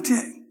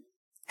lunatic.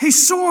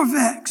 He's sore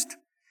vexed,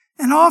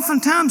 and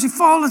oftentimes he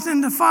falleth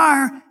into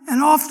fire,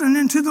 and often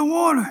into the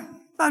water,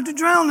 about to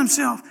drown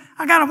himself.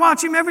 I got to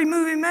watch him every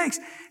move he makes.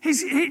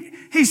 He's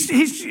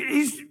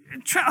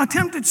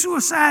attempted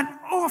suicide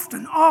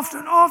often.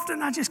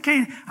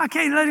 I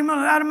can't let him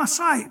out of my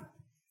sight.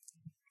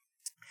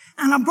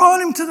 And I brought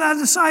him to thy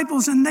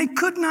disciples, and they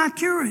could not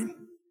cure him.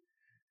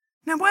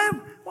 Now,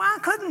 why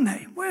couldn't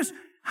they?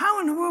 How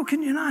in the world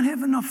can you not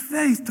have enough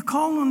faith to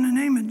call on the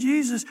name of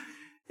Jesus?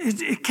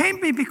 It can't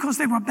be because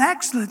they were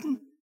backslidden.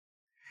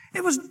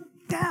 It was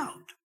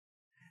doubt.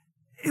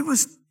 It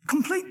was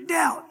complete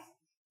doubt.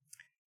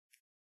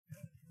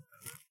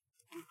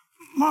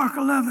 Mark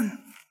 11.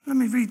 Let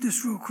me read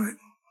this real quick.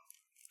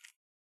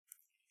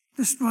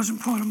 This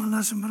wasn't part of my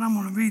lesson, but I'm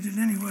going to read it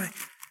anyway,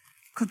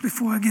 because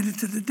before I get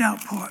into the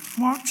doubt part.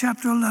 Mark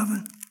chapter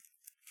 11.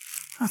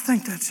 I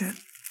think that's it.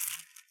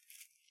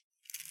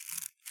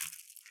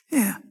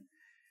 Yeah.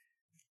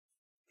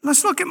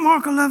 Let's look at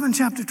Mark 11,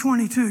 chapter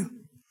 22.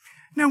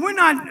 Now, we're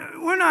not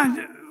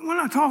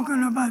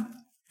talking about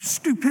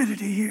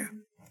stupidity here.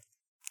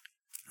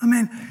 I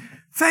mean,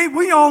 faith,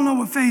 we all know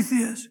what faith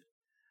is.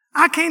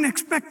 I can't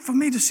expect for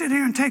me to sit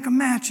here and take a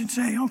match and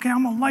say, okay,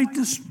 I'm going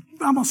to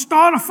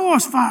start a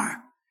forest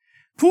fire.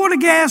 Pour the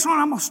gas on,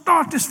 I'm going to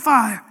start this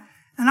fire.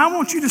 And I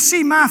want you to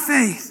see my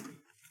faith.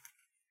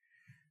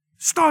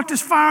 Start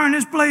this fire and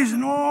it's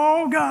blazing.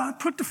 Oh, God,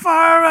 put the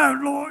fire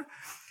out, Lord.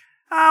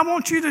 I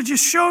want you to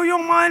just show your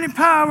mighty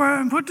power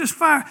and put this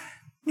fire.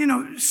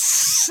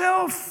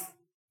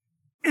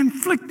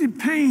 Self-inflicted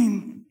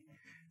pain,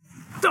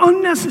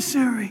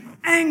 unnecessary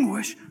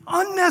anguish,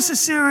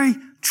 unnecessary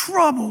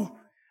trouble.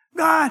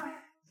 God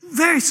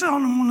very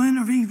seldom will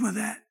intervene with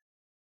that.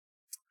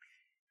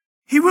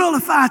 He will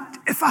if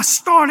I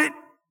start it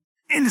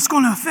and it's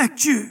going to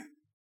affect you.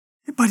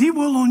 But he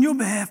will on your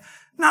behalf,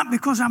 not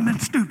because I've been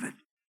stupid,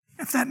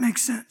 if that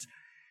makes sense.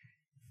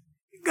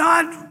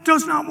 God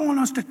does not want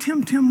us to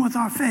tempt him with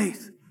our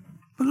faith.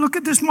 But look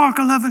at this Mark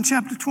 11,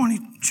 chapter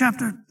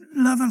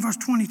 11, verse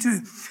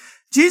 22.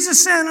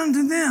 Jesus said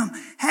unto them,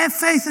 have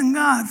faith in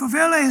God, for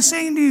verily I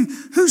say unto you,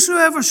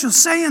 whosoever shall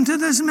say unto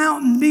this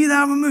mountain, be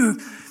thou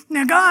removed.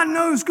 Now, God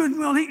knows good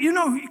well.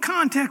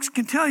 Context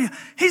can tell you,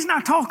 he's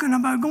not talking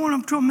about going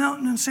up to a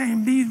mountain and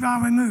saying, be thou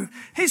removed.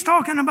 He's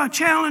talking about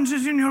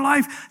challenges in your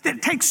life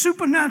that take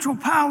supernatural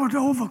power to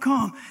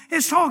overcome.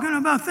 It's talking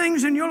about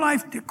things in your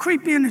life that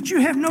creep in that you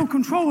have no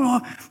control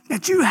of,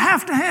 that you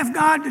have to have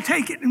God to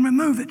take it and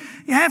remove it.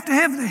 You have to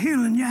have the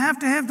healing. You have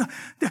to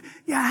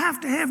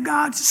have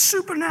God's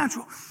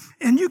supernatural.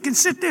 And you can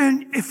sit there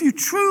and if you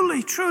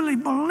truly, truly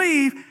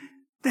believe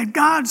that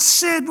God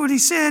said what he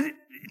said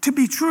to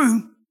be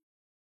true,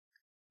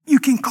 you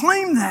can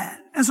claim that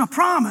as a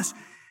promise.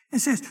 It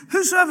says,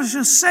 whosoever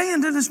shall say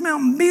unto this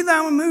mountain, be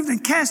thou removed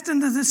and cast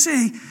into the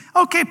sea.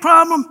 Okay,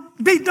 problem,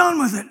 be done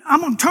with it.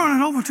 I'm going to turn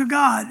it over to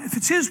God. If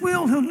it's his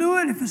will, he'll do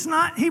it. If it's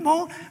not, he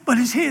won't. But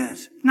it's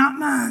his, not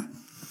mine.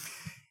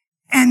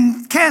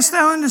 And cast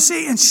thou into the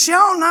sea, and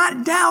shall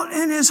not doubt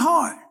in his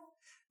heart,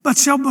 but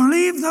shall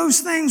believe those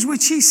things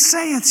which he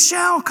saith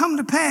shall come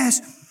to pass.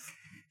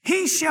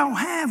 he shall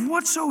have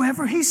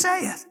whatsoever he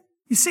saith.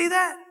 You see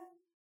that?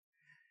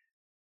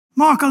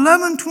 Mark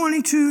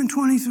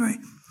 11:22-23.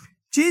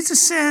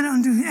 Jesus said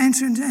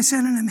answered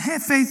unto them,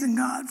 have faith in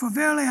God, for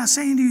verily I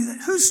say unto you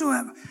that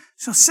whosoever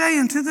shall say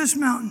unto this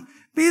mountain,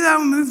 be thou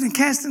removed and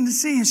cast into the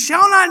sea, and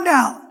shall not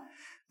doubt,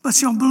 but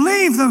shall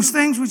believe those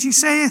things which he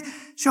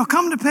saith shall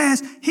come to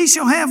pass, he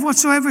shall have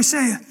whatsoever he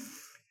saith.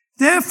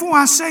 Therefore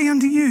I say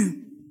unto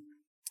you,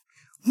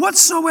 what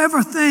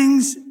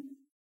things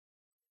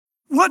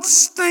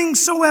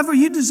soever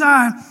you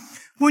desire,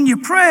 when you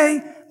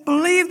pray,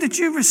 believe that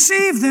you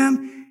receive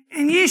them,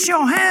 and ye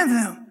shall have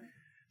them.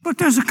 But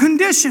there's a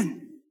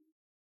condition.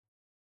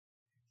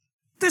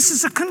 This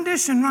is a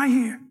condition right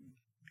here.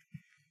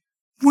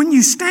 When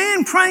you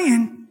stand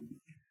praying,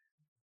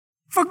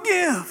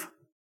 forgive.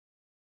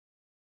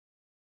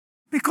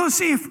 Because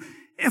see,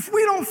 if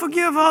we don't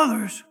forgive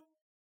others,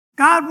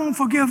 God won't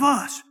forgive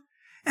us.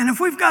 And if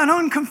we've got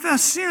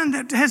unconfessed sin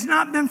that has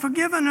not been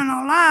forgiven in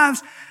our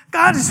lives,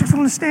 God is just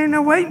going to stand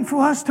there waiting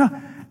for us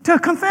to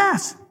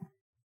confess.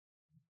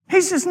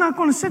 He's just not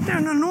going to sit there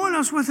and anoint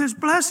us with his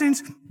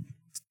blessings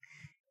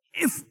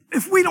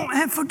if we don't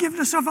have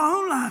forgiveness of our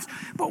own lives.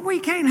 But we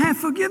can't have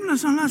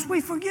forgiveness unless we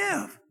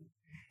forgive.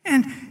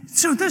 And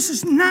so this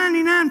is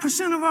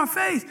 99% of our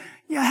faith.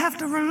 You have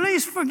to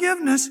release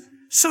forgiveness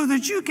so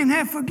that you can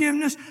have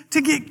forgiveness,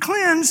 to get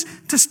cleansed,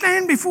 to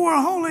stand before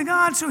a holy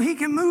God so he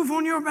can move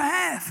on your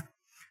behalf.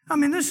 I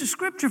mean, this is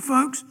scripture,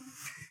 folks.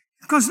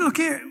 Because look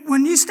here,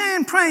 when you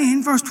stand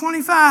praying, verse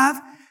 25,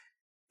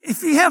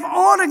 if you have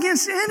aught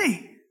against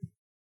any,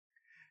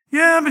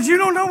 yeah, but you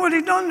don't know what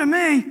he done to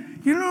me.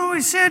 You don't know what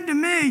he said to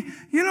me.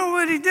 You know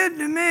what he did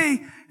to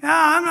me.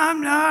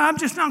 I'm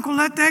just not going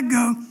to let that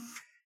go.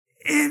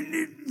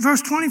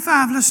 Verse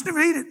 25, let's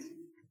read it.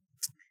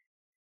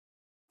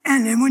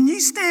 And then when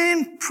you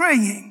stand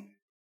praying,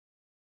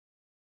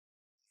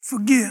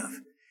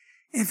 forgive.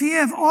 If ye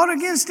have aught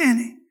against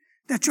any,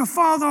 that your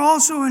Father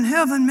also in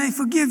heaven may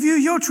forgive you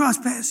your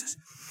trespasses.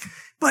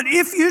 But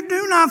if you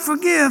do not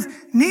forgive,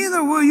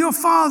 neither will your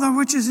Father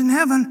which is in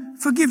heaven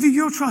forgive you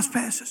your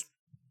trespasses.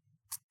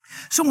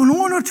 So in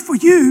order for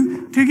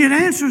you to get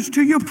answers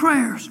to your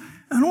prayers,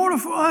 in order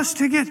for us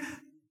to get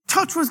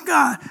touch with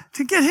God,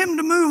 to get him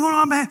to move on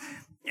our behalf,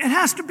 it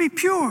has to be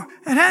pure.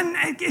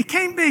 It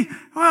can't be,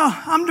 well,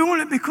 I'm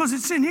doing it because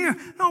it's in here.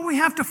 No, we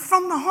have to,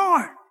 from the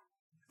heart,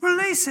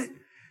 release it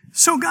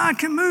so God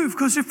can move.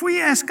 Because if we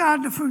ask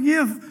God to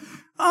forgive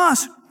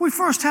us, we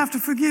first have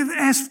to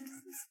ask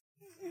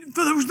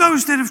for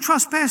those that have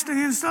trespassed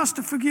against us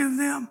to forgive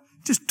them.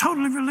 Just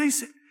totally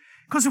release it.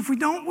 Because if we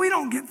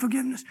don't get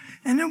forgiveness.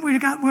 And then we're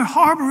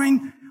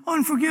harboring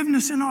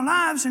unforgiveness in our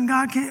lives and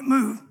God can't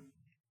move.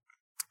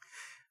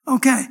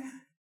 Okay.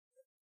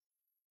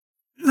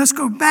 Let's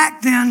go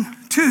back then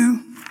to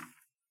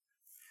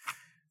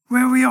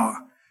where we are.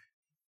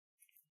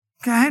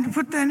 Okay, I had to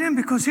put that in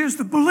because here's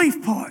the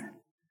belief part.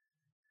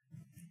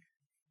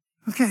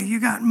 Okay, you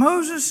got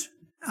Moses,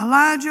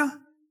 Elijah,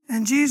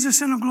 and Jesus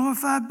in a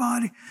glorified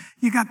body.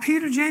 You got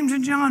Peter, James,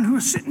 and John who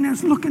are sitting there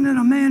looking at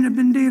a man that had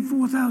been dead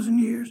 4,000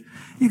 years.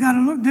 You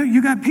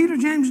got Peter,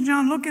 James, and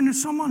John looking at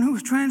someone who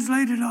was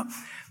translated up.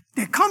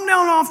 They come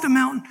down off the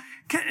mountain.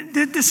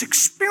 This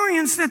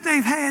experience that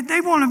they've had,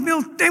 they want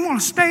to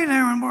stay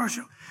there and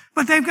worship,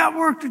 but they've got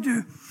work to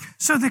do.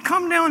 So they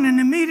come down and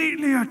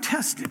immediately are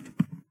tested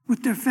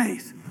with their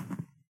faith.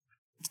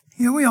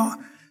 Here we are,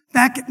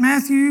 back at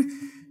Matthew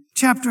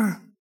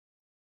chapter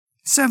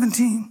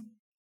 17.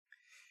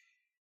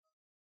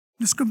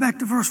 Let's go back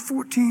to verse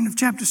 14 of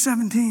chapter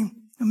 17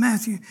 of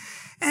Matthew.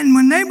 And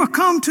when they were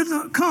come to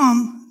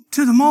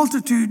the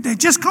multitude, they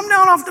just come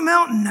down off the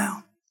mountain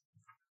now,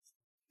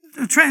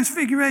 the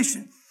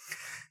transfiguration.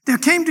 There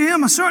came to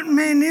him a certain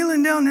man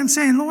kneeling down to him,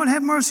 saying, Lord,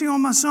 have mercy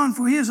on my son,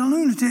 for he is a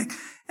lunatic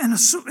and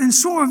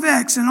sore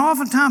vexed, and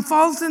oftentimes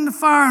falleth in the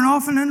fire and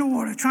often in the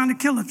water, trying to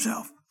kill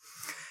himself.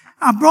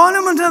 I brought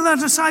him unto the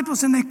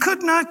disciples, and they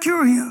could not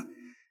cure him.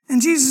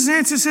 And Jesus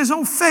answered, says,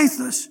 O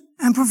faithless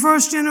and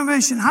perverse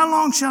generation, how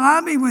long shall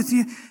I be with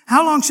you?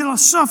 How long shall I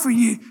suffer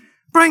you?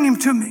 Bring him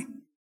to me.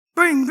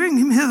 Bring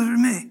him hither to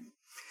me.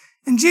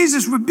 And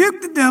Jesus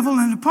rebuked the devil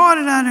and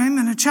departed out of him,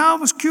 and the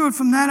child was cured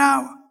from that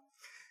hour.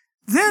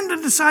 Then the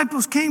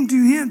disciples came to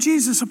him,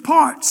 Jesus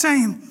apart,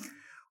 saying,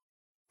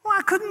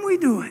 why couldn't we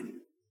do it?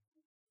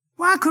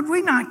 Why could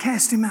we not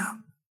cast him out?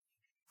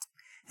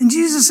 And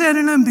Jesus said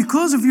unto them,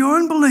 because of your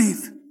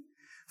unbelief.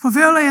 For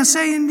verily I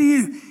say unto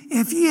you,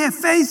 if ye have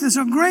faith as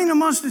a grain of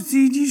mustard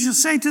seed, ye shall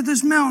say to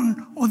this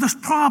mountain, or this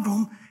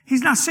problem.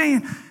 He's not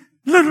saying,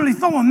 literally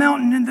throw a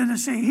mountain into the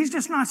sea. He's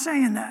just not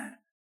saying that.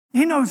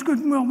 He knows good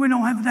and well we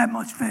don't have that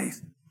much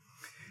faith.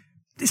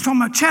 He's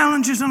talking about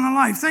challenges in our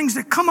life, things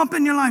that come up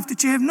in your life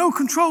that you have no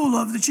control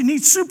of, that you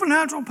need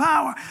supernatural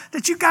power,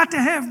 that you got to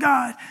have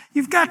God.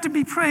 You've got to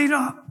be prayed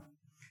up.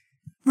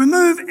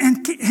 Remove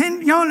and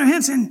yonder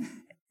hence and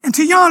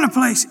to yonder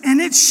place, and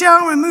it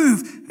shall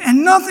remove,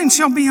 and nothing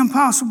shall be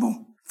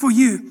impossible for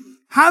you.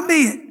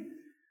 Howbeit,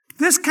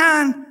 this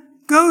kind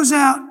goes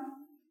out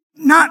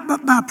not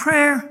but by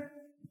prayer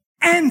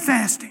and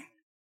fasting.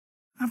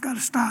 I've got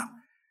to stop.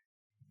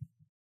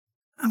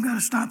 I've got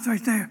to stop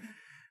right there.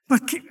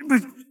 But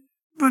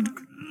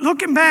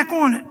looking back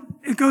on it,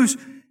 it goes,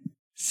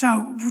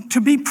 so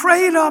to be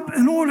prayed up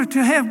in order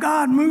to have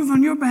God move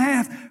on your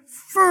behalf,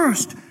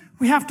 first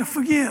we have to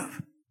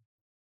forgive.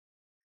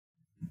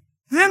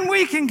 Then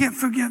we can get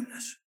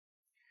forgiveness.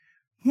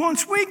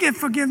 Once we get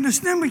forgiveness,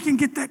 then we can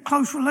get that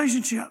close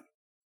relationship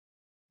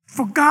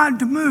for God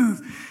to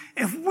move.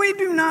 If we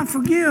do not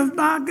forgive,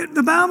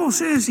 the Bible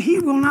says He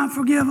will not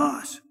forgive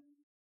us.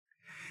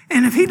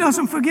 And if He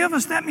doesn't forgive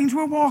us, that means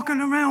we're walking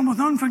around with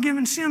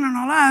unforgiven sin in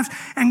our lives,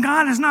 and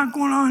God is not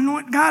going to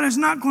anoint, God is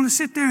not going to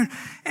sit there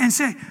and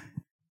say,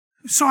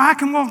 so I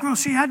can walk around,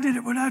 see, I did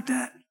it without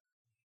that.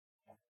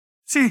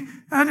 See,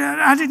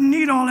 I didn't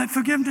need all that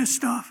forgiveness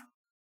stuff.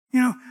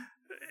 You know,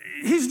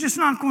 He's just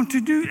not going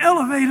to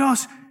elevate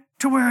us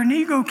to where an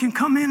ego can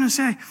come in and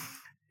say,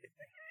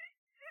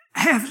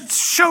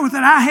 show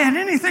that I had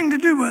anything to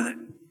do with it.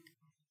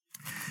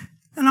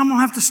 And I'm going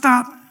to have to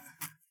stop.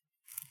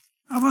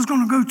 I was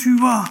going to go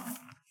to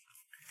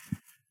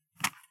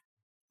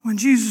when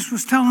Jesus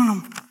was telling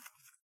them,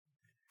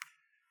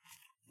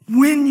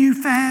 when you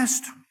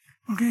fast,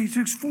 okay, He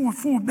took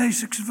four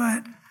basics of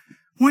that.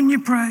 When you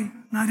pray,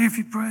 not if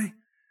you pray.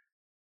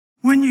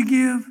 When you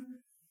give,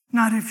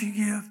 not if you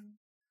give.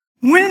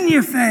 When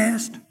you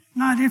fast,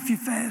 not if you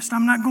fast.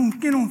 I'm not going to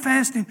get on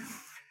fasting,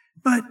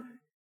 but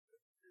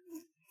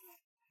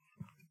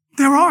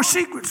there are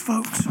secrets,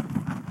 folks.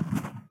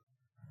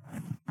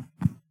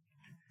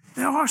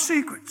 There are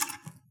secrets.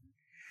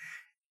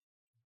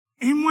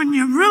 And when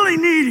you really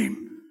need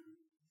Him,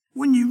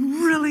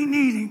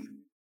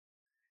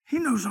 He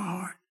knows our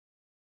heart.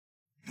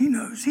 He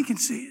knows. He can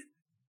see it.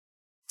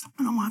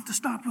 And I'm going to have to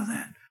stop with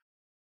that.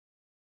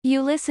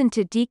 You listen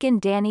to Deacon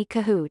Danny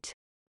Kohout.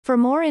 For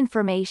more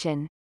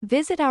information,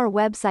 visit our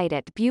website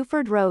at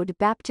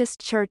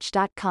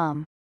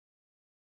BufordRoadBaptistChurch.com.